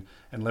bit, and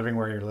living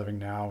where you're living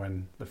now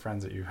and the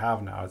friends that you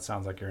have now, it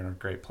sounds like you're in a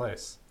great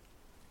place.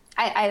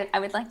 I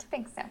would like to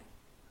think so.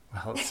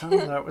 Well,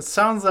 it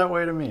sounds that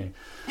way to me.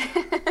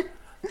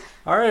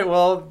 All right,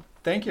 well,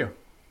 thank you.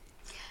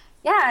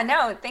 Yeah,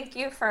 no, thank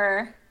you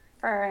for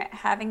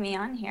having me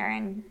on here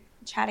and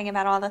chatting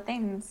about all the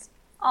things.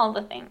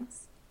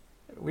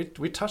 We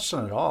touched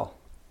on it all.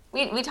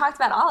 We talked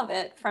about all of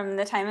it, from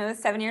the time I was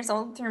 7 years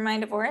old through my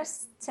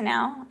divorce to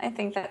now. I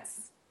think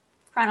that's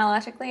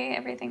chronologically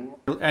everything.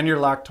 And you're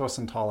lactose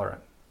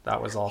intolerant.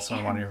 That was also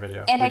in one of your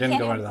videos. And I didn't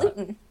go into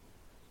gluten.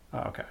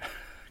 That. Oh, okay.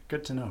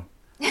 Good to know.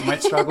 You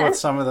might struggle with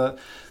some of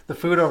the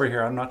food over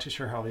here. I'm not too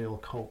sure how you'll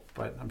cope,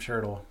 but I'm sure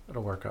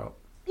it'll work out.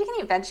 You can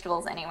eat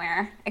vegetables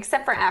anywhere,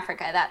 except for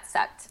Africa. That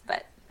sucked,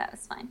 but that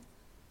was fine.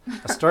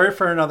 A story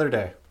for another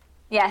day.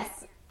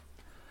 Yes.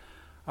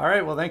 All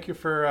right. Well, thank you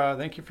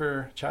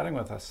for chatting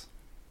with us.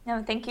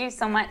 No, thank you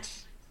so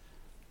much.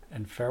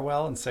 And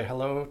farewell, and say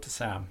hello to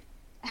Sam.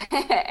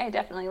 I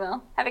definitely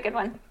will. Have a good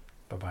one.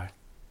 Bye-bye.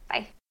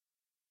 Bye.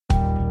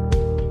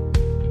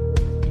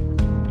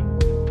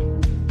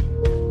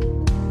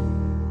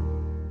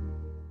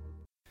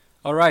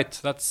 All right,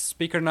 that's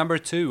speaker number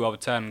 2 of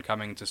 10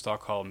 coming to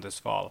Stockholm this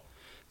fall.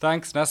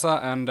 Thanks, Nessa,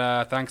 and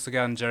thanks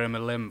again, Jeremy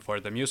Lim, for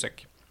the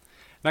music.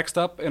 Next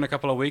up, in a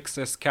couple of weeks,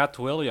 is Kat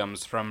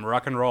Williams from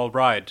Rock and Roll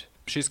Bride.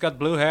 She's got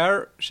blue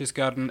hair, she's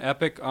got an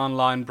epic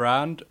online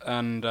brand,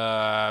 and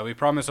we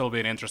promise it'll be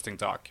an interesting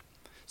talk.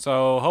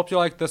 So, hope you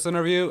liked this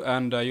interview,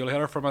 and you'll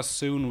hear from us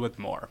soon with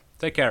more.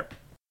 Take care.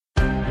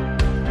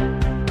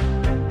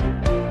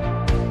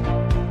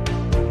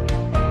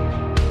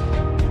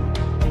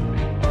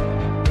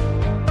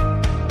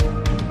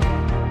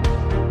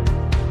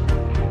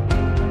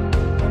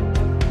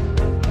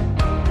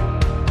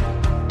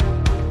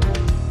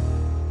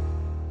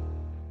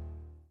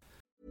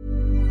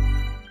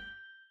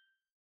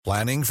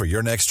 Planning for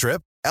your next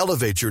trip?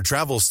 Elevate your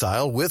travel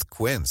style with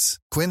Quince.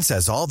 Quince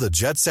has all the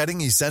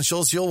jet-setting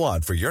essentials you'll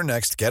want for your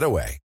next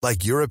getaway,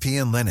 like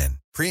European linen,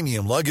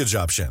 premium luggage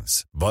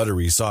options,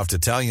 buttery soft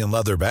Italian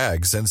leather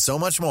bags, and so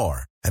much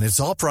more. And it's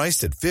all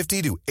priced at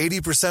 50 to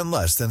 80%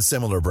 less than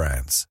similar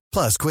brands.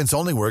 Plus, Quince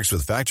only works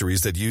with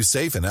factories that use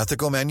safe and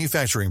ethical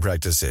manufacturing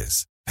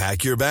practices.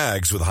 Pack your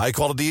bags with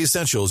high-quality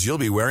essentials you'll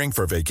be wearing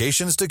for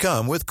vacations to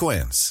come with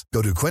Quince.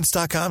 Go to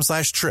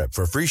quince.com/trip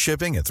for free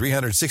shipping and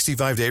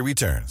 365-day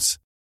returns.